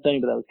dumb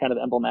thing, but that was kind of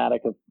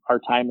emblematic of our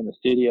time in the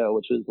studio,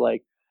 which was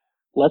like,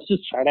 let's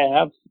just try to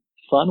have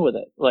fun with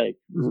it. Like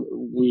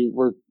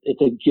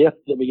it's a gift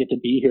that we get to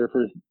be here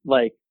for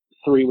like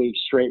 3 weeks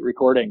straight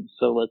recording.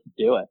 So let's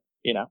do it,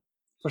 you know?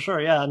 For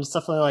sure. Yeah. And it's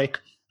definitely like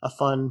a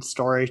fun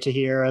story to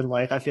hear. And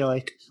like, I feel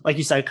like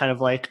you said, kind of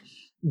like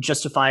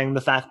justifying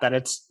the fact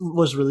that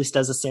was released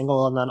as a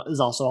single and then is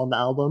also on the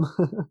album.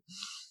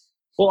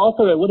 Well,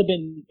 also it would have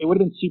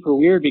been super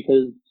weird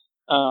because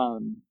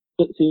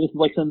see, this is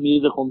like some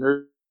musical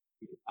nerd.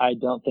 I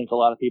don't think a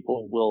lot of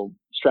people will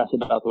stress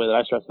about the way that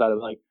I stress about it.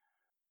 Like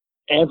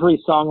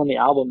every song on the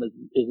album is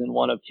in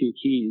one of two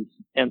keys,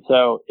 and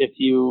so if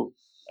you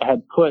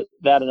had put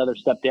that another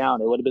step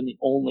down, it would have been the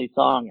only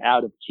song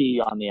out of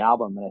key on the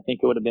album, and I think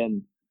it would have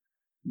been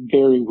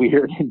very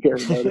weird and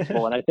very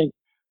noticeable. And I think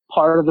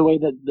part of the way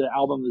that the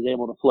album is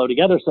able to flow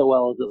together so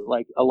well is that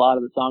like a lot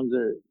of the songs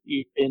are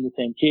in the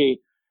same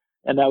key.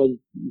 And that was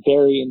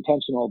very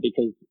intentional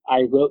because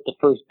I wrote the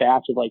first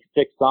batch of like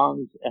 6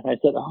 songs and I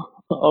said,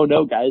 oh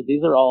no, guys,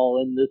 these are all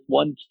in this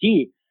one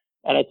key.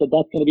 And I said,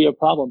 that's going to be a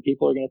problem.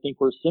 People are going to think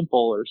we're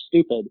simple or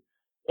stupid.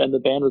 And the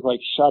band was like,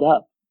 shut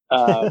up.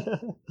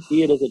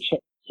 See it as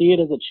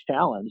a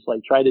challenge.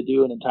 Like try to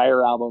do an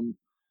entire album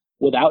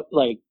without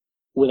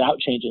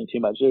changing too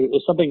much.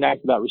 There's something nice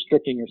about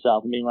restricting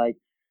yourself and being like,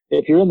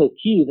 if you're in this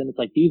key, then it's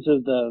like, these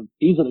are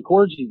the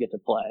chords you get to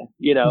play,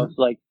 you know, It's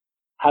like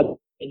how to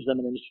change them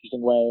in an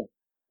interesting way.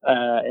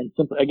 And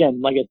again,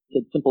 like I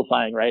said,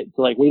 simplifying, right?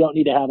 So like, we don't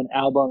need to have an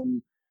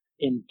album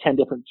in 10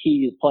 different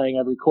keys playing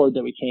every chord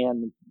that we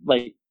can,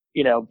 like,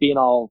 you know, being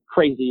all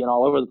crazy and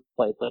all over the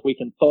place. Like we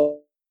can focus.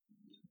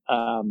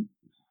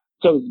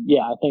 So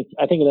yeah, I think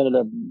it ended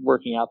up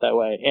working out that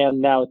way.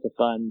 And now it's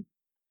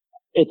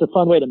a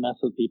fun way to mess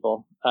with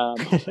people.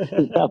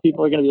 Now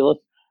people are going to be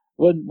listening.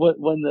 When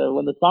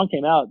the song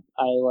came out,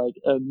 I like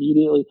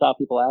immediately saw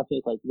people asking,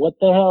 it's like, what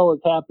the hell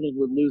is happening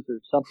with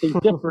Losers? Something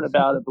different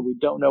about it, but we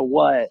don't know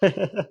what.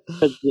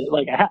 Because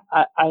like,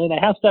 I mean, a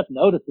half step's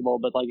noticeable,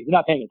 but like, if you're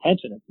not paying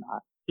attention, it's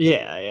not.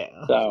 Yeah.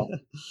 So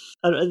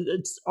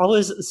it's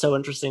always so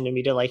interesting to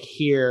me to like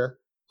hear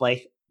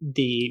like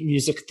the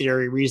music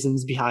theory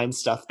reasons behind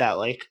stuff that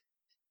like,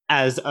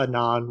 as a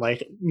non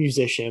like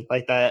musician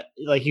like that,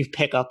 like you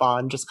pick up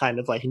on just kind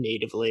of like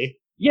natively.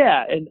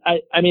 Yeah, and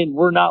I mean,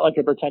 we're not like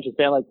a pretentious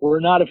band. Like we're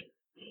not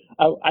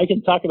I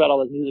can talk about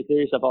all this music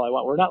theory stuff all I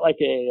want. We're not like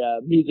a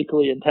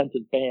musically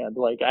intensive band.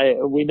 Like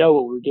we know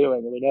what we're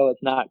doing and we know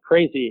it's not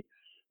crazy,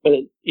 but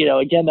you know,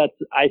 again,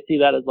 I see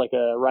that as like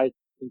a rising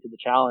to the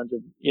challenge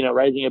of, you know,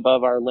 rising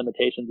above our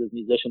limitations as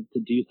musicians to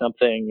do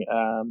something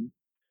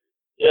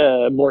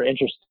more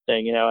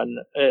interesting, you know.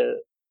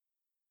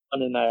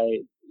 And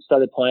I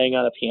started playing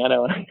on a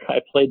piano and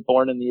I played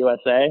Born in the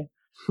USA.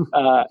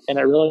 And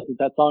I realized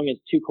that song is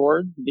 2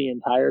 chords the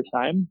entire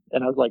time.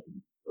 And I was like,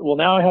 well,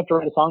 now I have to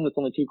write a song that's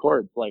only 2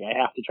 chords. Like I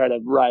have to try to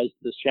rise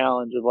to this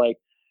challenge of like,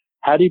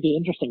 how do you be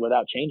interesting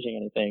without changing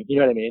anything? You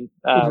know what I mean?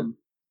 And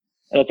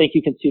I think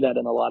you can see that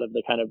in a lot of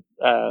the kind of,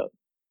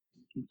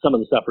 some of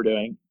the stuff we're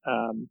doing,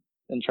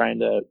 and trying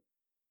to,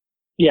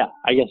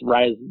 I guess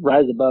rise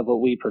above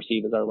what we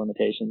perceive as our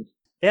limitations.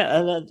 Yeah.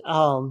 And then,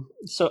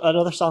 so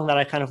another song that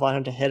I kind of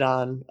wanted to hit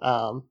on,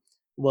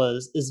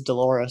 is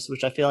Dolores,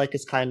 which I feel like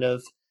is kind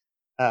of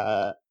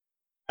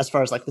as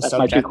far as like the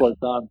subject. That's my 2-chord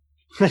song.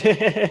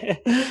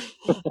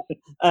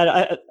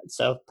 And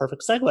so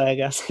perfect segue, I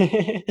guess.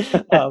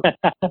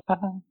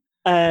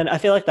 And I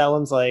feel like that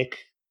one's like,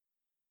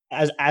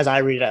 as I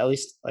read it, at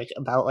least like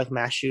about like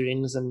mass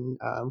shootings and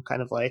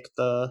kind of like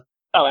the.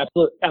 Oh,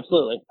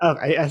 absolutely.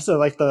 Okay, so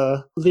like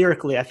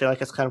lyrically, I feel like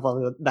it's kind of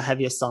one of the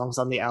heaviest songs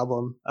on the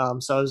album.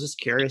 So I was just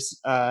curious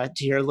to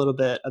hear a little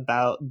bit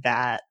about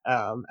that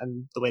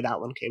and the way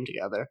that one came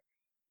together.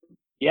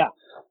 Yeah,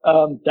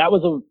 that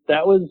was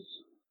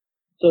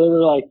so there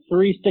were like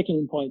 3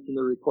 sticking points in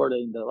the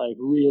recording that like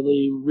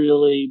really,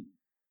 really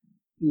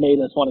made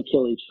us want to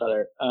kill each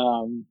other.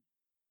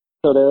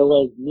 So there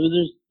was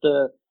Losers.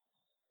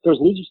 There was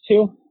Losers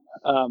 2,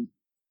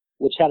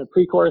 which had a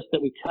pre-chorus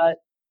that we cut,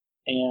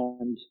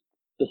 and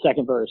the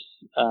second verse,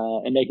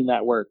 and making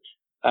that work.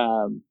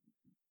 And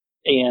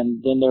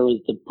then there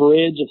was the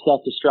bridge of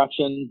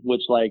Self-Destruction,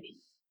 which like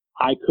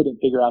I couldn't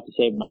figure out to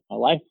save my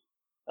life,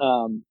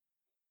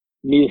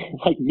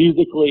 like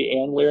musically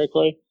and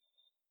lyrically.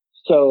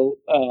 So,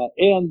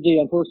 and the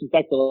unfortunate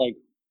fact that like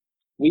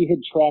we had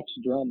tracked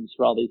drums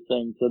for all these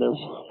things. So there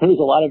was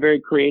a lot of very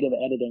creative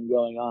editing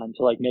going on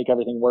to like make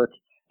everything work,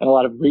 and a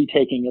lot of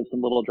retaking of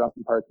some little drum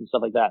parts and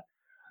stuff like that.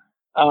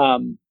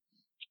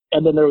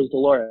 And then there was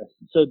Dolores.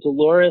 So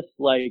Dolores,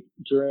 like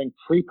during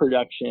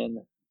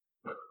pre-production,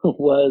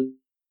 was,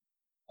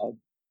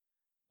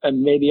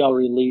 and maybe I'll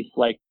release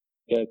like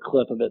a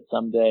clip of it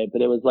someday,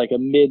 but it was like a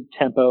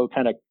mid-tempo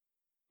kind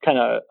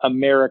of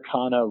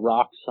Americana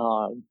rock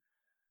song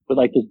with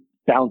like this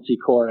bouncy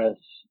chorus.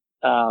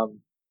 And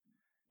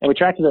we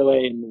tracked it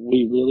away, and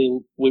we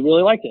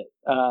really liked it.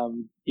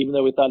 Even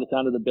though we thought it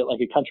sounded a bit like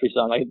a country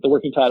song. Like the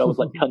working title was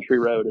like Country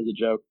Road as a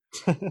joke.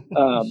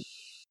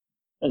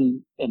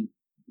 And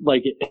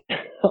like,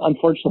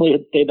 unfortunately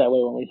it stayed that way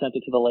when we sent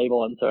it to the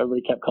label. And so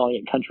everybody kept calling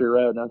it Country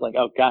Road. And I was like,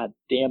 oh God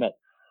damn it.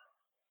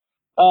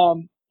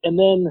 And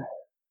then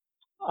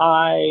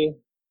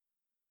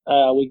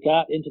we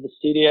got into the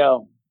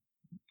studio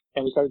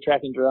and we started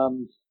tracking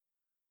drums.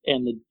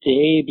 And the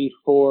day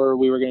before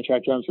we were going to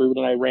track drums, Ruben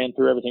and I ran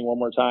through everything one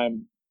more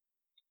time.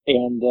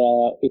 And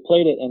we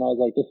played it, and I was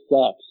like, "This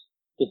sucks.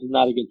 This is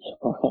not a good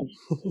song."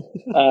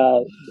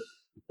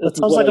 That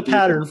sounds like a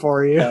pattern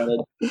for you.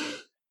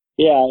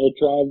 Yeah, it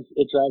drives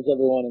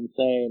everyone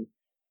insane.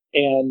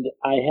 And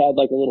I had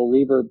like a little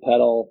reverb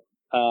pedal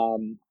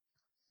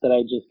that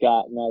I just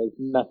got, and I was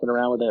messing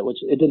around with it, which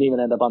it didn't even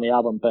end up on the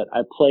album. But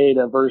I played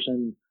a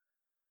version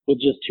with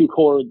just 2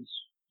 chords,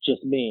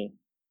 just me.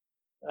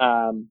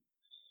 And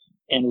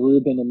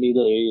Ruben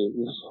immediately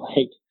was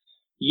like,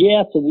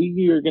 "Yeah, so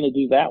we are going to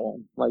do that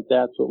one. Like,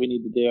 that's what we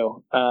need to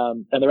do."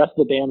 And the rest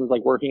of the band was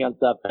like working on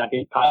stuff back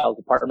in Kyle's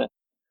apartment.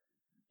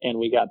 And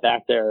we got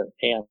back there,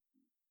 and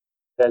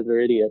guys are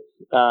idiots.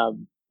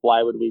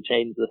 Why would we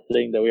change this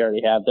thing that we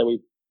already have, that we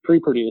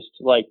pre-produced?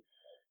 Like,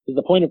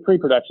 the point of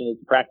pre-production is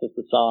to practice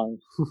the songs.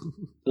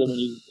 So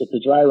when it's a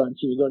dry run,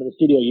 so you go to the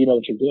studio, you know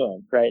what you're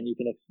doing, right? And you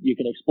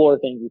can explore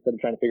things instead of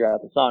trying to figure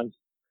out the songs.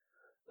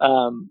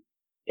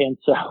 And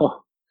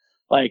so,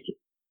 like,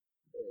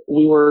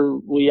 we were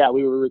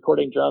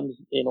recording drums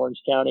in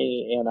Orange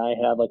County, and I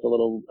had like a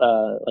little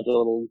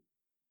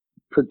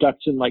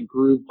production like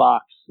groove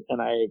box,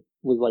 and I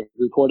was like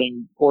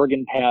recording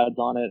organ pads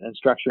on it and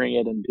structuring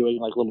it and doing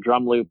like little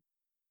drum loop.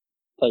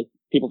 Like,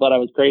 people thought I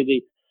was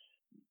crazy.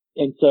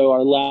 And so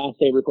our last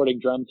day recording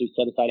drums, we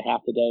set aside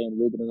half the day, and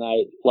Ruben and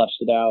I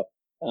fleshed it out.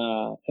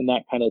 And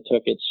that kind of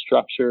took its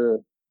structure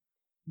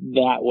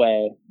that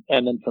way.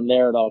 And then from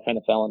there, it all kind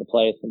of fell into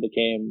place and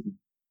became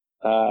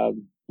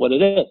what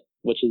it is,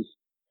 which is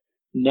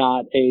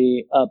not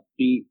a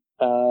upbeat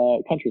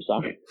country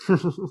song.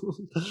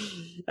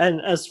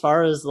 And as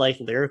far as like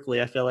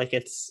lyrically, I feel like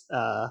it's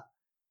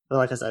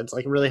like I said, it's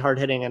like really hard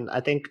hitting, and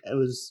I think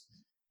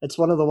it's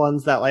one of the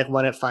ones that like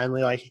when it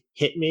finally like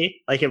hit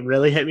me, like it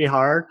really hit me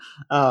hard.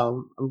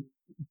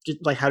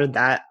 Like, how did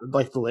that,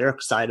 like the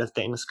lyric side of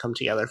things, come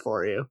together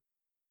for you?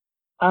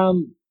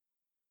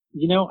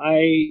 You know,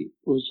 I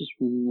was just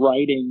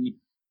writing.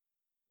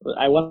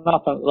 I went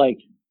off on, like,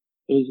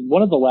 it was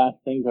one of the last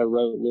things I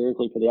wrote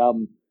lyrically for the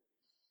album.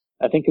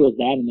 I think it was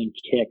that, and then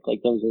Kick.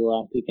 Like, those were the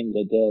last 2 things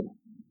I did.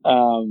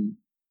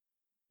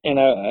 And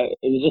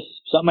it was just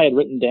something I had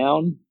written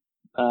down.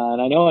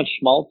 And I know on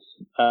Schmaltz,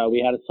 we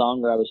had a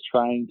song where I was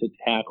trying to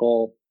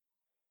tackle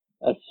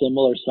a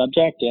similar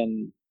subject.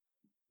 And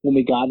when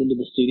we got into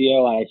the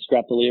studio, I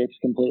scrapped the lyrics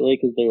completely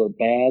because they were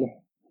bad.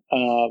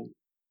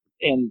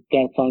 And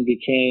that song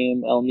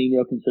became El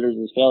Nino Considers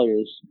His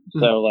Failures.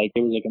 So, like,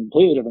 it was a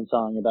completely different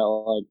song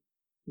about, like,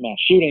 mass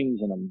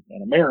shootings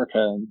in America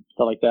and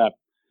stuff like that.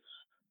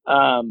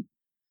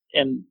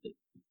 And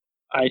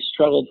I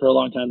struggled for a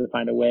long time to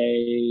find a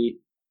way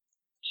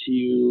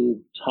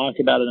to talk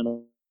about it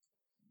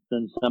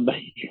than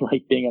somebody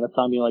like being in a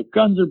song being like,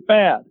 guns are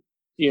bad,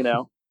 you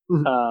know?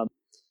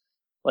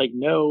 Like,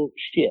 no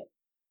shit.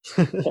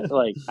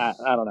 Like,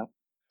 I don't know.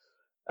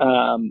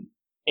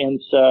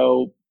 And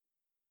so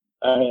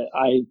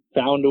I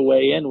found a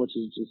way in, which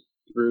is just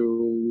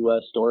through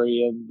a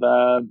story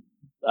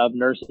of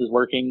nurses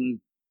working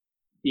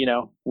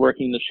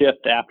the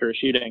shift after a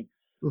shooting.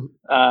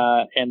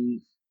 I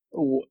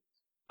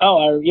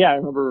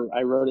remember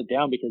I wrote it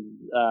down because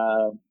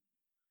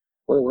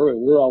we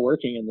were all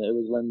working, and it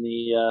was when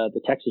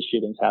the Texas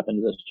shootings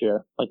happened this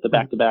year, like the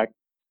back-to-back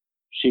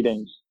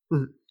shootings.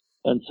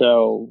 And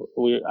so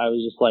I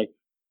was just like,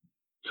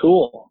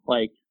 cool,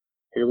 like,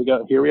 here we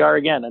go, here we are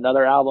again,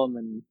 another album,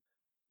 and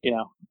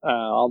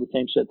all the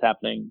same shit's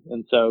happening.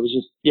 And so it was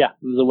just, it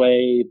was a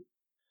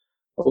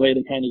way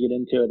to kind of get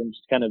into it and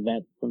just kind of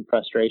vent some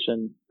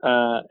frustration,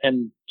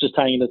 and just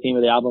tying into the theme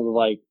of the album of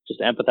like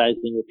just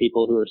empathizing with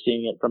people who are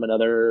seeing it from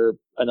another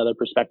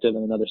perspective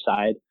and another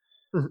side.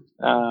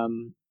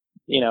 And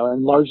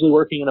largely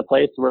working in a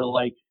place where,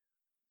 like,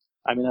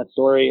 I mean, that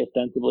story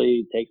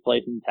ostensibly takes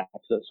place in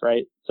Texas,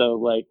 right? So,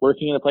 like,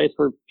 working in a place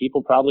where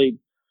people probably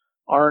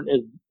aren't as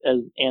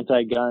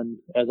anti-gun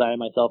as I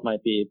myself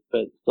might be,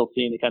 but still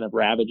seeing the kind of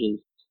ravages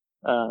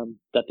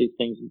that these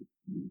things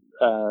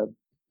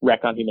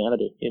wreck on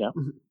humanity,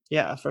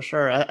 Yeah, for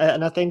sure.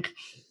 And I think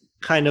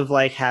kind of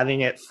like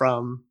having it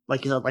from,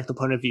 like you said, like the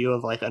point of view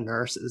of like a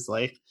nurse is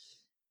like,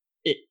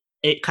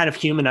 it kind of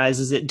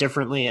humanizes it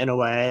differently in a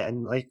way,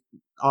 and like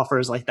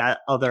offers like that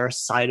other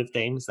side of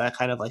things that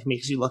kind of like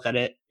makes you look at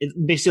it. It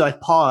makes you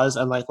like pause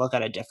and like look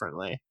at it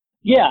differently.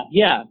 Yeah.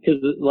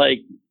 Cause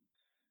like,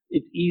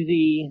 it's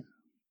easy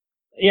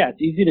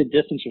to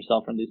distance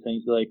yourself from these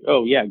things. Like,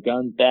 oh yeah,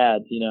 guns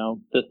bad,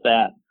 this,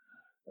 that.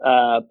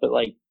 But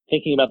like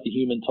thinking about the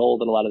human toll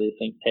that a lot of these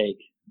things take,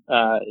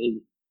 has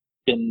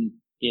been,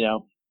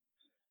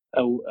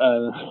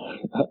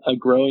 a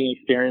growing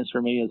experience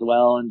for me as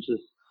well. And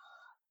just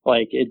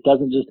like, it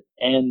doesn't just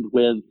end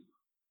with,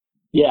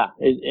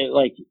 it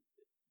like,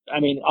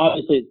 I mean,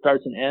 obviously it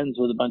starts and ends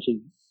with a bunch of,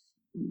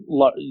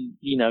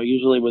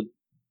 usually with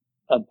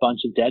a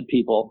bunch of dead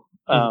people,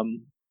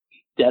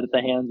 dead at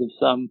the hands of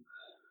some,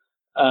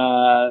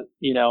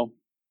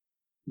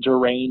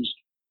 deranged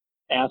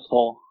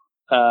asshole.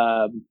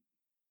 I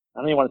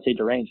don't even want to say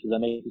deranged because that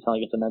makes it sound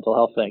like it's a mental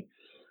health thing.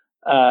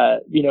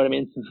 You know what I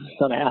mean?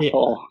 Some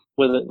asshole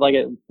with it, like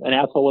an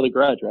asshole with a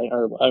grudge, right?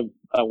 Or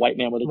a white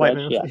man with a grudge.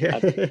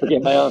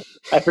 Yeah.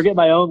 I forget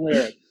my own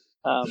lyrics.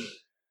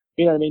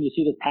 You know what I mean? You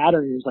see this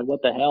pattern, you're just like,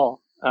 what the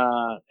hell?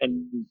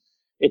 And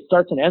it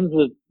starts and ends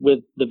with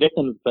the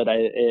victims, but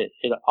it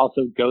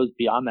also goes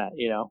beyond that,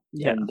 you know.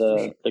 Yeah, and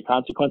the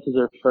consequences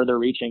are further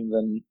reaching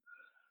than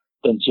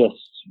just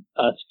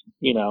us,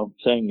 you know,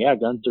 saying, yeah,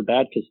 guns are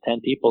bad because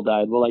 10 people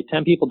died. Well, like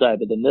 10 people died,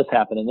 but then this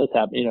happened and this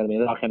happened. You know what I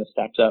mean? It all kind of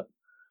stacks up.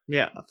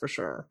 Yeah, for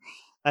sure.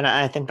 And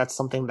I think that's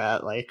something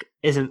that like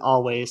isn't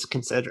always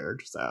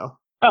considered. So.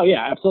 Oh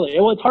yeah, absolutely.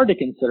 Well, it's hard to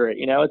consider it.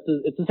 You know, it's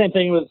the same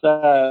thing with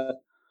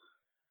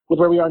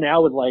where we are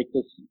now with like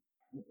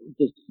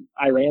this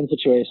Iran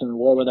situation,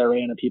 war with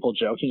Iran, and people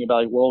joking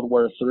about like World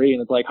War III,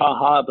 and it's like,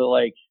 haha, but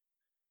like,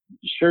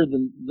 sure,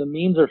 the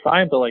memes are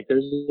fine, but like,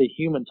 there's a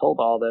human toll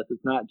to all this.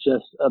 It's not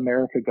just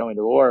America going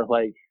to war.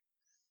 Like,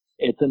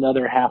 it's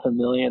another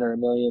 500,000 or 1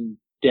 million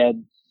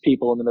dead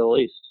people in the Middle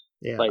East.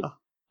 Yeah.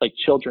 Like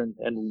children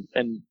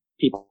and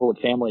people with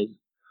families.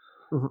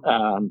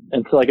 Mm-hmm.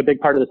 And so like a big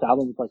part of this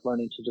album is like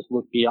learning to just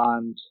look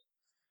beyond,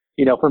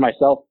 you know, for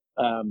myself,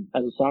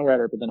 as a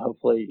songwriter, but then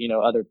hopefully, you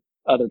know,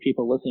 other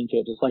people listening to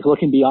it, just like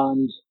looking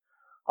beyond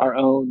our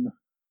own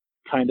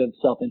kind of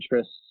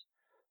self-interest,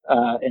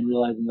 and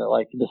realizing that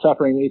like the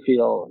suffering we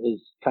feel is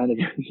kind of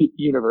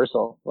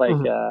universal. Like,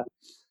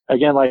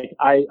 again, like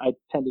I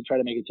tend to try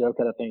to make a joke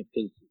out of things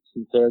because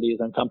sincerity is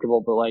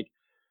uncomfortable, but like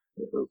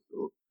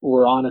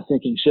we're on a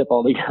sinking ship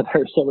all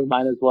together. So we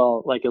might as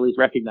well like at least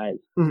recognize,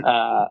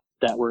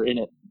 that we're in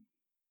it.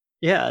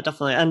 Yeah,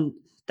 definitely. And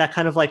that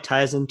kind of like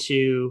ties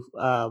into,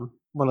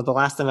 one of the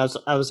last things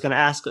I was going to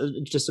ask,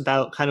 just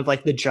about kind of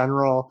like the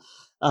general,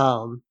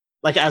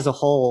 like as a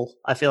whole,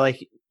 I feel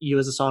like you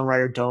as a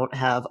songwriter don't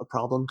have a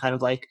problem kind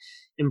of like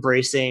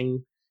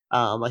embracing,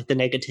 like the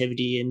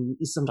negativity and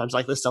sometimes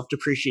like the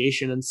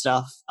self-depreciation and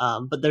stuff.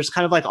 But there's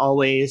kind of like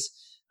always,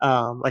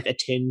 like a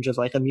tinge of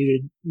like a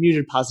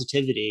muted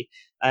positivity.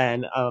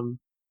 And,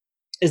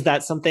 is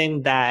that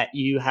something that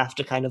you have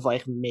to kind of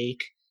like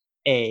make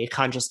a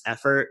conscious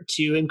effort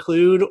to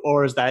include,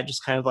 or is that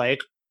just kind of like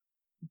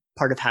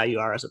part of how you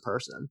are as a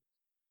person?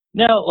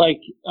 No, like,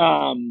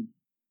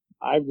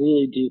 I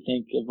really do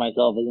think of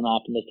myself as an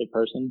optimistic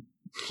person.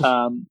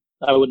 I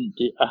wouldn't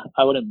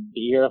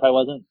be here if I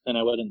wasn't, and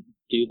I wouldn't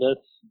do this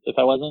if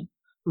I wasn't.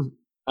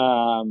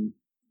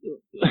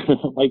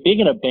 Like being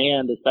in a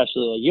band,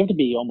 especially, like you have to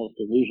be almost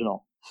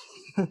delusional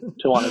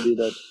to want to do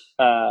this,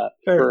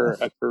 for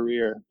a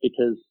career,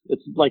 because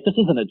it's like, this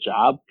isn't a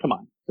job. Come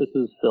on, this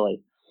is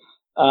silly.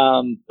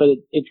 But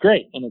it's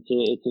great, and it's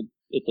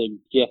a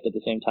gift at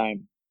the same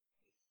time.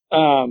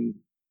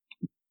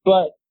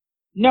 But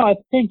no, I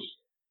think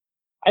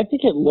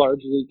it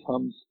largely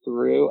comes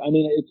through. I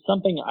mean, it's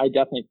something I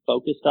definitely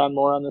focused on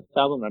more on this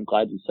album. I'm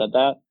glad you said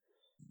that.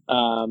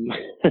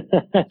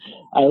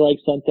 I like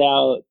sent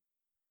out,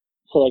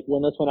 so like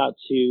when this went out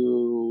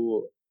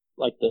to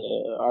like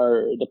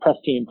the press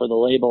team for the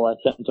label, I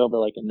sent over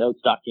like a notes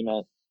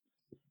document,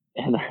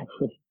 and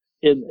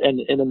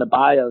in the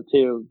bio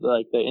too,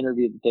 like the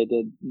interview that they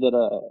did,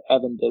 that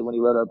Evan did when he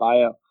wrote our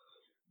bio,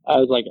 I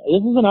was like,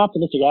 this is an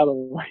optimistic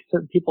album. Like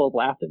certain people have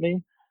laughed at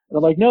me, and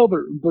I'm like, no, but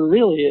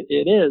really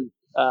it is.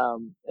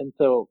 And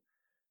so,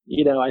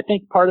 you know, I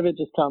think part of it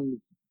just comes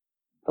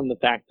from the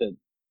fact that,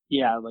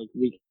 yeah, like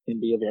we can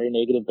be a very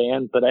negative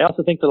band, but I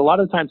also think that a lot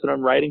of times when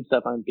I'm writing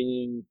stuff, I'm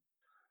being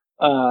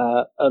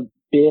a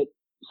bit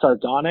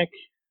sardonic,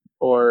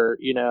 or,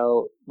 you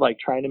know, like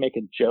trying to make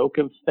a joke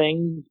of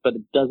things, but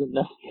it doesn't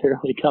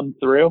necessarily come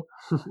through.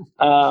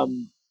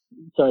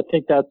 So I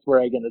think that's where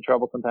I get into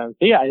trouble sometimes.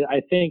 But yeah,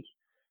 I think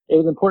it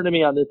was important to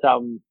me on this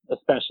album,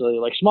 especially.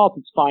 Like Schmaltz,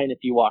 it's fine if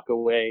you walk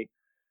away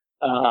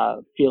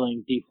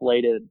feeling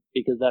deflated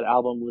because that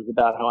album was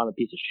about how I'm a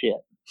piece of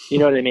shit. You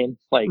know what I mean?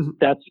 Like,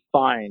 that's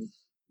fine.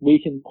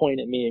 We can point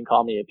at me and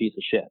call me a piece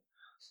of shit.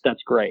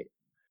 That's great.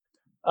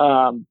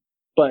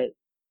 But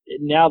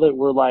now that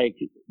we're like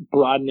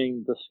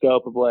broadening the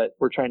scope of what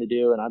we're trying to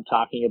do, and I'm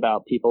talking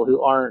about people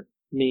who aren't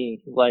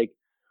me, like,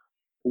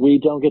 we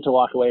don't get to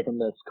walk away from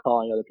this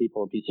calling other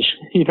people a piece of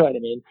shit. You know what I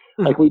mean?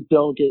 Like, you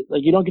don't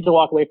get to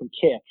walk away from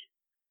Kick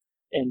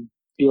and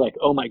be like,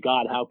 oh my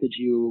God, how could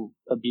you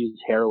abuse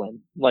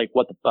heroin? Like,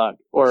 what the fuck?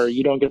 Or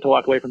you don't get to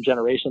walk away from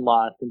Generation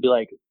Lost and be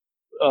like,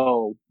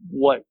 oh,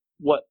 what?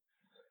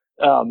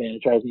 Oh man,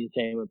 it drives me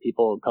insane when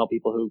people call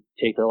people who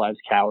take their lives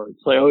cowards.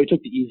 Like, oh, he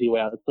took the easy way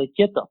out. It's like,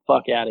 get the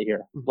fuck out of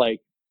here. Like,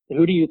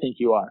 who do you think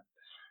you are?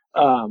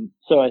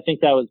 So I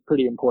think that was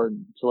pretty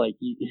important to like,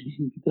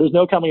 there's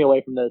no coming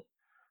away from this,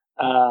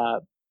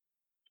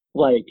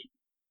 like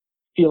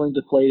feeling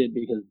deflated,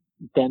 because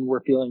then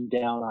we're feeling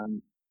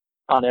down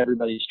on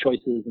everybody's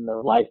choices in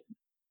their life.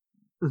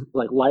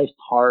 Like, life's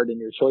hard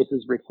and your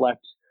choices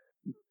reflect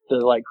the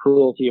like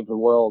cruelty of the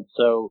world.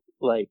 So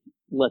like,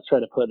 let's try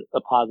to put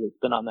a positive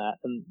spin on that.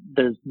 And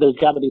there's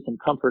got to be some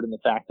comfort in the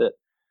fact that,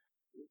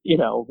 you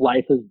know,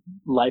 life is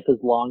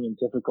long and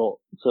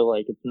difficult. So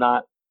like, it's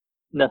not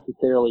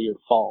necessarily your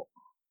fault,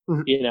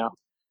 you know?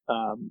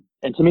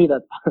 And to me,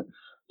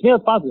 to me,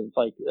 it's positive. It's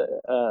like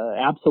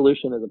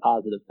absolution is a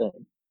positive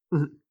thing.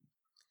 Mm-hmm.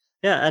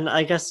 Yeah, and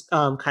I guess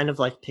kind of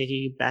like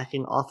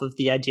piggybacking off of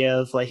the idea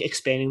of like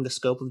expanding the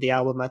scope of the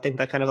album, I think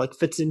that kind of like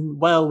fits in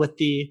well with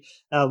the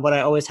what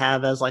I always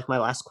have as like my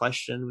last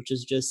question, which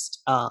is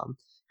just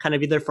kind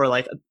of either for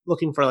like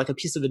looking for like a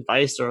piece of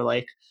advice or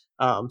like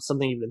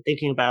something you've been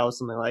thinking about,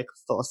 something like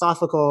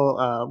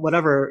philosophical,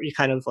 whatever you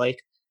kind of like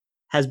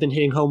has been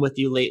hitting home with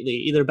you lately,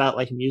 either about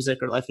like music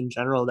or life in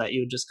general that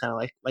you would just kind of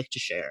like to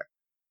share.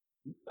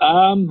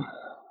 Oh,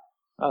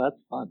 that's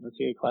fun. That's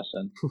a good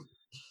question.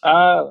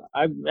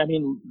 I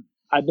mean,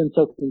 I've been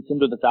so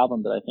consumed with this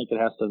album that I think it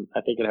has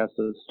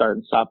to start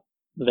and stop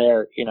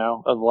there, you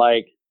know, of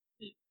like,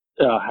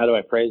 how do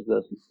I phrase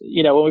this?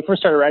 You know, when we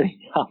first started writing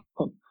the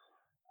album,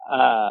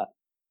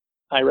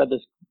 I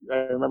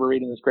remember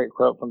reading this great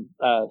quote from,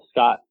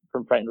 Scott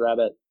from Frightened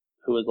Rabbit,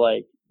 who was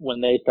like, when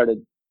they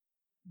started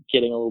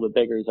getting a little bit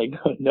bigger, he's like,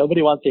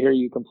 nobody wants to hear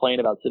you complain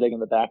about sitting in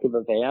the back of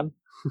a van.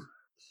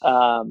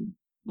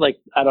 Like,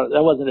 that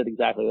wasn't it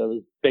exactly. That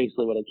was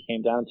basically what it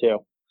came down to.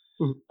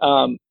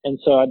 And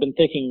so I've been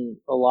thinking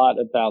a lot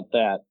about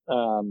that,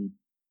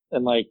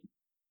 and like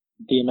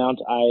the amount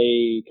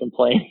I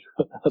complain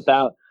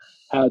about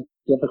how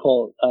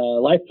difficult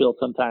life feels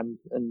sometimes.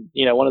 And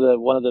you know, one of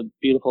the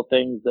beautiful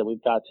things that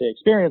we've got to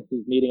experience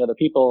is meeting other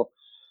people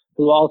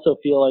who also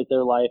feel like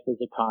their life is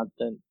a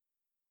constant,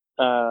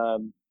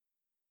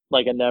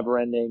 like a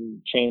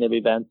never-ending chain of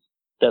events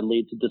that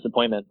lead to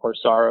disappointment or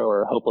sorrow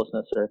or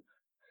hopelessness, or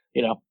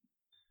you know,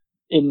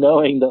 in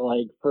knowing that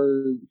like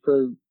for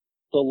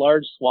the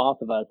large swath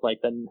of us, like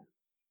the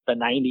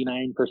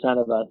 99%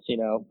 of us, you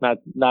know,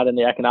 not in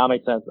the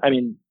economic sense. I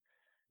mean,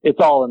 it's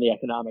all in the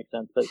economic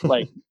sense, but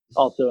like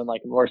also in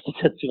like a more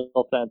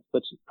statistical sense,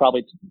 which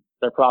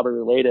they're probably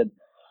related.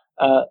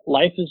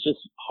 Life is just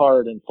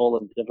hard and full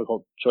of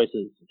difficult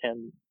choices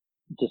and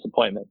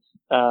disappointments.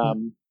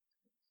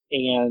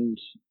 And,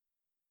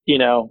 you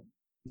know,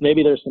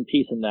 maybe there's some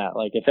peace in that.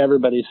 Like if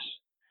everybody's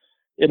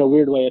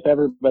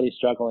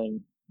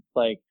struggling,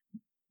 like,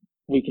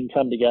 we can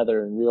come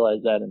together and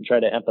realize that and try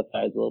to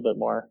empathize a little bit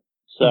more.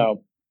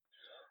 So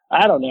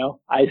I don't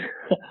know. I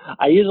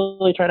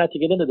usually try not to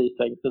get into these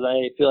things because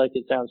I feel like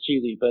it sounds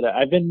cheesy, but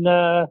I've been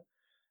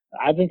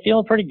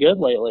feeling pretty good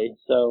lately.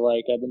 So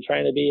like I've been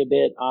trying to be a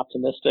bit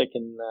optimistic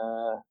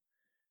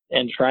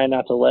and try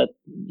not to let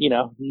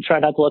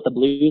the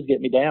blues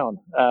get me down.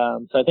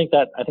 So I think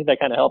that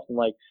kind of helps. And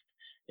like,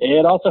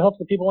 it also helps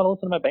that people want to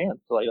listen to my band.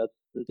 So like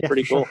it's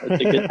pretty cool. Sure.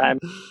 It's a good time.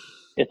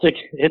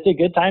 It's a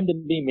good time to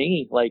be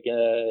me, like,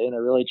 in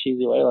a really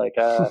cheesy way. Like,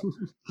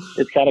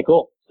 it's kind of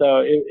cool. So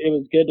it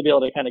was good to be able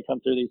to kind of come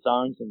through these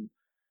songs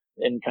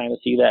and kind of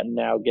see that, and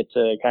now get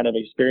to kind of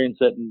experience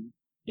it and,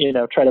 you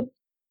know, try to,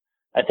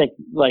 I think,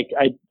 like,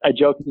 I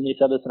jokingly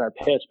said this in our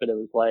pitch, but it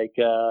was like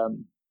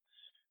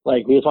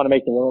we just want to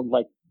make the world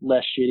like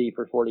less shitty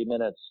for 40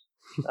 minutes.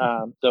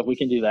 So if we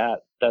can do that,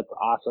 that's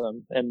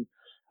awesome. And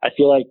I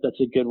feel like that's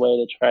a good way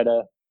to try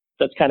to,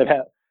 that's kind of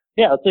how,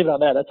 yeah, let's leave it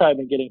on that. That's how I've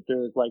been getting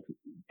through, is like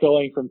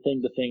going from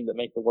thing to thing that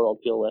make the world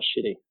feel less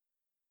shitty.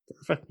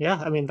 Perfect. Yeah,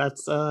 I mean,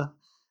 that's a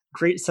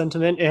great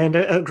sentiment and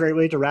a great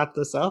way to wrap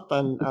this up.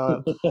 And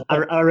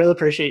I really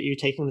appreciate you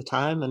taking the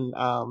time. And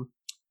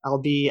I'll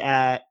be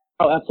at...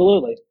 Oh,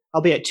 absolutely.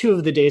 I'll be at 2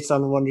 of the dates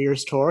on the Wonder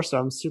Years tour, so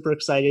I'm super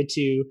excited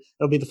to...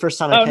 It'll be the first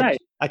time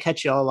I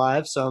catch you all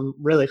live, so I'm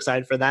really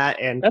excited for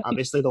that, and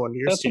obviously the Wonder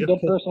Years too. That's a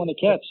good first one to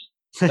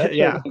catch.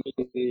 Yeah.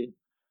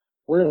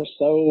 We're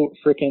so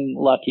freaking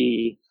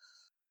lucky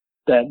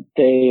that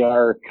they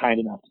are kind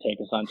enough to take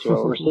us on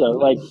tour. We're so,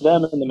 like,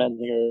 them and the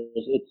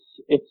Menzingers,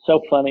 it's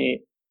so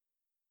funny.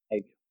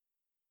 Like,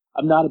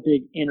 I'm not a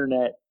big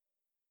internet,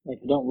 like,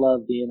 I don't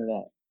love the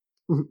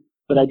internet,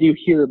 but I do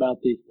hear about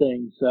these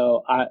things.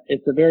 So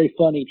it's a very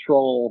funny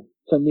troll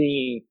to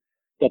me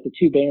that the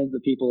 2 bands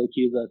that people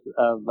accuse us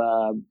of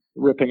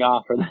ripping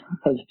off are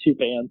the 2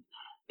 bands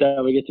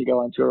that we get to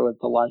go on tour with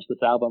to launch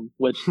this album,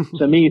 which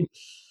to me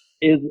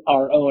is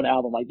our own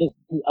album. Like, this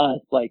is us.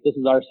 Like, this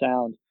is our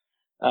sound.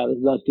 This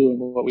is us doing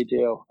what we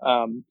do.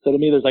 So to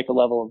me, there's like a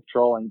level of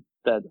trolling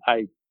that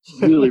I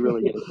really,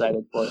 really get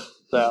excited for.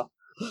 So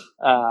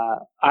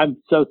I'm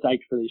so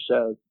psyched for these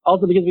shows.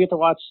 Also because we get to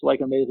watch like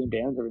amazing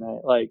bands every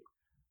night. Like,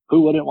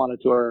 who wouldn't want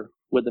to tour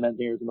with the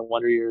Menzingers and the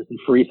Wonder Years and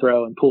Free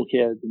Throw and Cool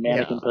Kids and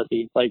Mannequin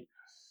Pussy? Like,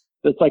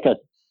 it's like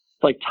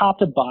top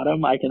to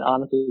bottom. I can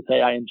honestly say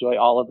I enjoy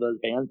all of those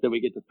bands that we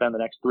get to spend the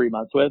next 3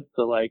 months with.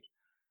 So like,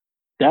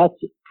 that's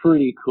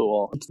pretty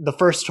cool. It's the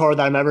first tour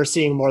that I'm ever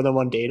seeing more than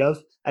one date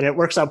of. And it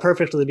works out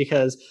perfectly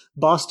because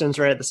Boston's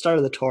right at the start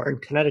of the tour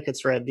and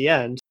Connecticut's right at the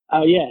end.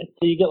 Oh, yeah.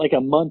 So you get like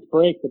a month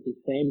break with the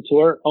same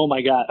tour. Oh,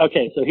 my God.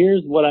 Okay, so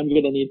here's what I'm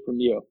going to need from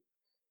you.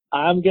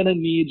 I'm going to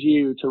need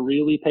you to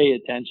really pay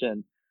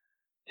attention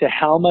to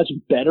how much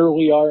better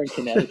we are in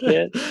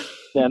Connecticut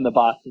than the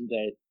Boston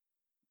date.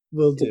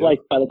 Will do. Like,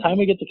 by the time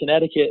we get to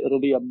Connecticut, it'll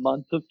be a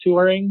month of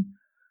touring,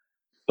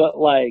 but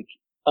like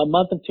a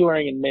month of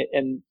touring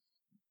and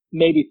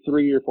maybe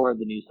 3 or 4 of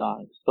the new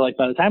songs. So like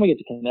by the time we get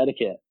to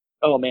Connecticut,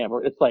 oh man,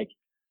 it's like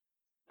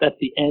that's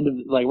the end of,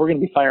 like, we're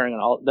going to be firing on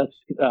all,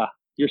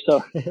 you're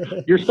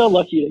so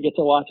lucky to get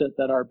to watch us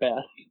at our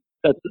best.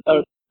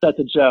 That's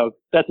a joke.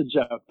 That's a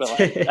joke, but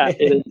like,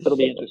 it'll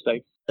be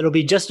interesting. It'll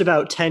be just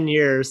about 10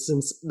 years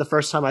since the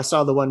first time I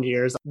saw the Wonder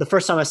Years. The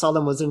first time I saw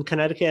them was in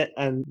Connecticut,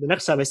 and the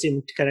next time I see them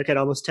in Connecticut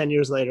almost 10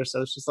 years later.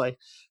 So it's just like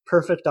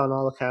perfect on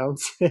all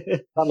accounts.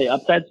 On the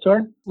Upsides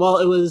tour? Well,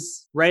 it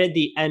was right at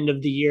the end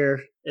of the year.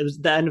 It was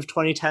the end of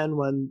 2010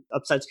 when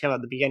Upsides came out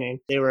at the beginning.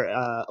 They were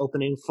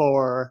opening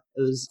for,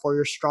 it was For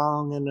Your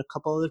Strong and a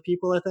couple other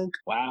people, I think.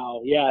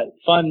 Wow. Yeah.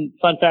 Fun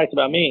fact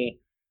about me.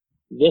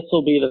 This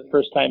will be the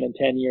first time in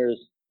 10 years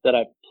that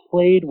I've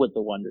played with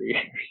the Wonder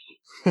Years.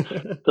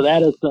 So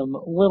that is some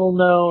little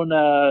known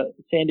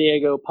San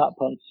Diego pop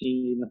punk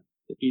scene,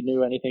 if you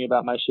knew anything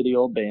about my shitty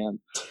old band.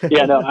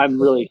 Yeah, no, I'm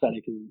really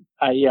excited because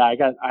I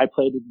got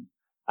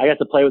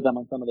to play with them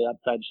on some of the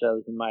Upside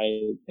shows in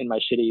my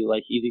shitty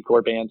like easy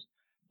core band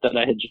that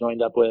I had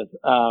joined up with.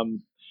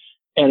 And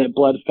at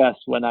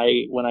Bloodfest when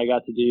I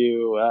got to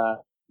do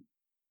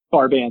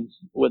bar bands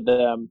with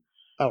them,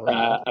 I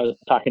was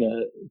talking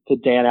to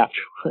Dan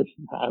afterwards.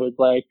 I was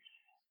like,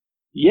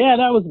 yeah,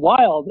 that was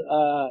wild.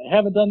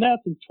 Haven't done that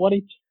since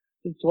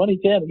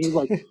 2010. And he was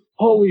like,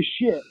 holy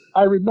shit,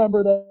 I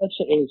remember that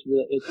shit. It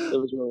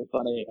was really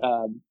funny.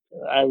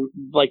 I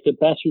like the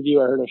best review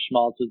I heard of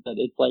Schmaltz is that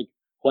it's like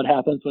what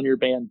happens when your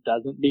band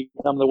doesn't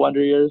become the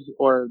Wonder Years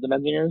or the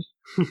Men's Years.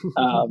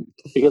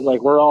 Because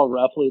like we're all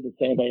roughly the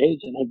same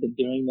age and have been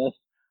doing this.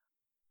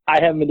 I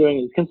haven't been doing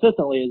it as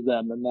consistently as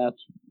them, and that's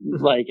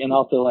like, and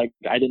also like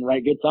I didn't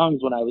write good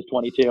songs when I was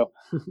 22.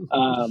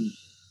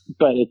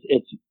 But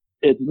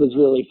it was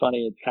really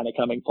funny. It's kind of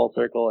coming full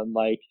circle, and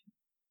like,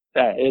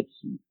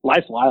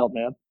 life's wild,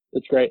 man.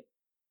 It's great.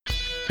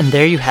 And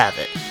there you have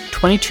it.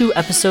 22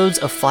 episodes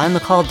of Flying the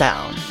Call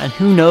Down, and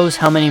who knows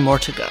how many more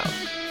to go.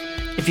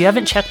 If you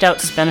haven't checked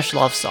out Spanish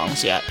Love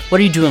Songs yet,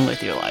 what are you doing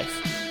with your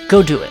life?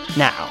 Go do it,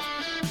 now.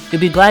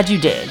 You'll be glad you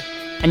did,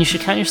 and you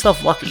should count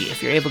yourself lucky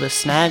if you're able to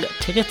snag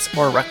tickets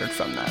or a record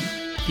from them.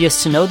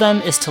 Because to know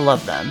them is to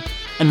love them,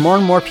 and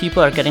more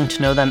people are getting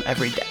to know them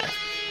every day.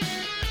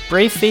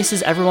 Brave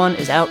Faces Everyone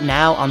is out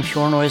now on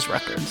Pure Noise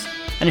Records,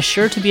 and is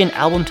sure to be an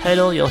album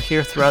title you'll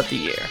hear throughout the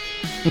year,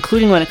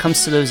 including when it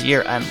comes to those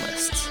year-end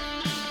lists.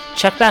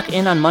 Check back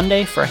in on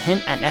Monday for a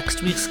hint at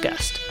next week's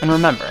guest, and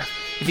remember,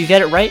 if you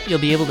get it right, you'll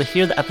be able to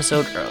hear the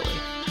episode early.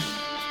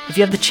 If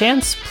you have the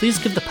chance, please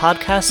give the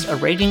podcast a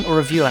rating or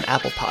review on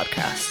Apple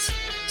Podcasts,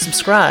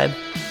 subscribe,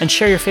 and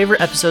share your favorite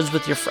episodes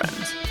with your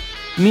friends.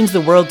 It means the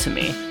world to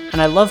me,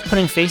 and I love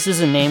putting faces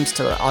and names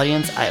to the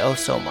audience I owe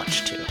so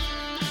much to.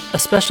 A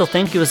special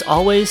thank you as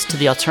always to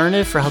The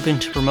Alternative for helping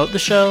to promote the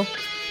show,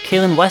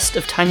 Kaylin West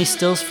of Tiny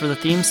Stills for the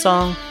theme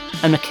song,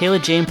 and Michaela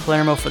Jane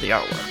Palermo for the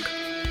artwork.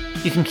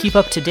 You can keep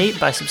up to date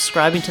by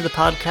subscribing to the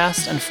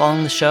podcast and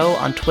following the show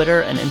on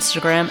Twitter and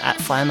Instagram at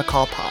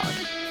FlyInTheCallPod.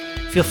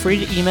 Feel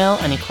free to email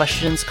any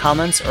questions,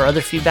 comments, or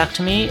other feedback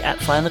to me at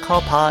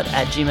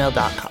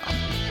flyinthecallpod@gmail.com.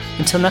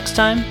 Until next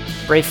time,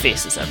 brave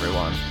faces,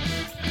 everyone.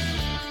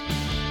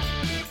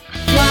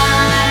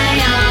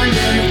 Fly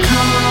under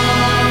call.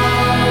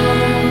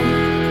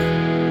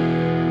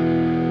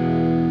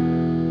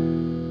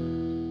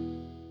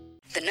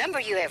 The number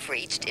you have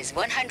reached is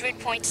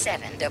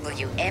 100.7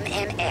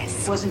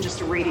 WMMS. It wasn't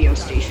just a radio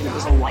station, it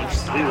was a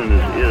lifestyle. Cleveland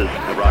is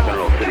a rock and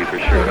roll city for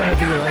sure.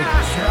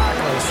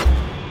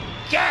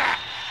 Get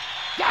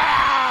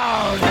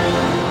down! The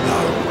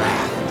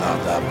Wrath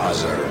of the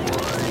Buzzard.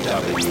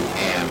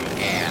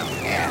 WMMS.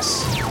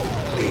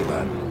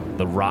 Cleveland.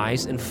 The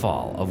rise and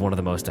fall of one of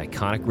the most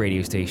iconic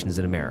radio stations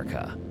in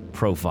America.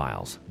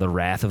 Profiles. The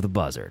Wrath of the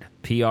Buzzard.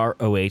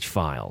 PROH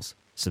Files.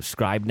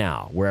 Subscribe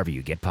now wherever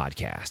you get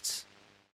podcasts.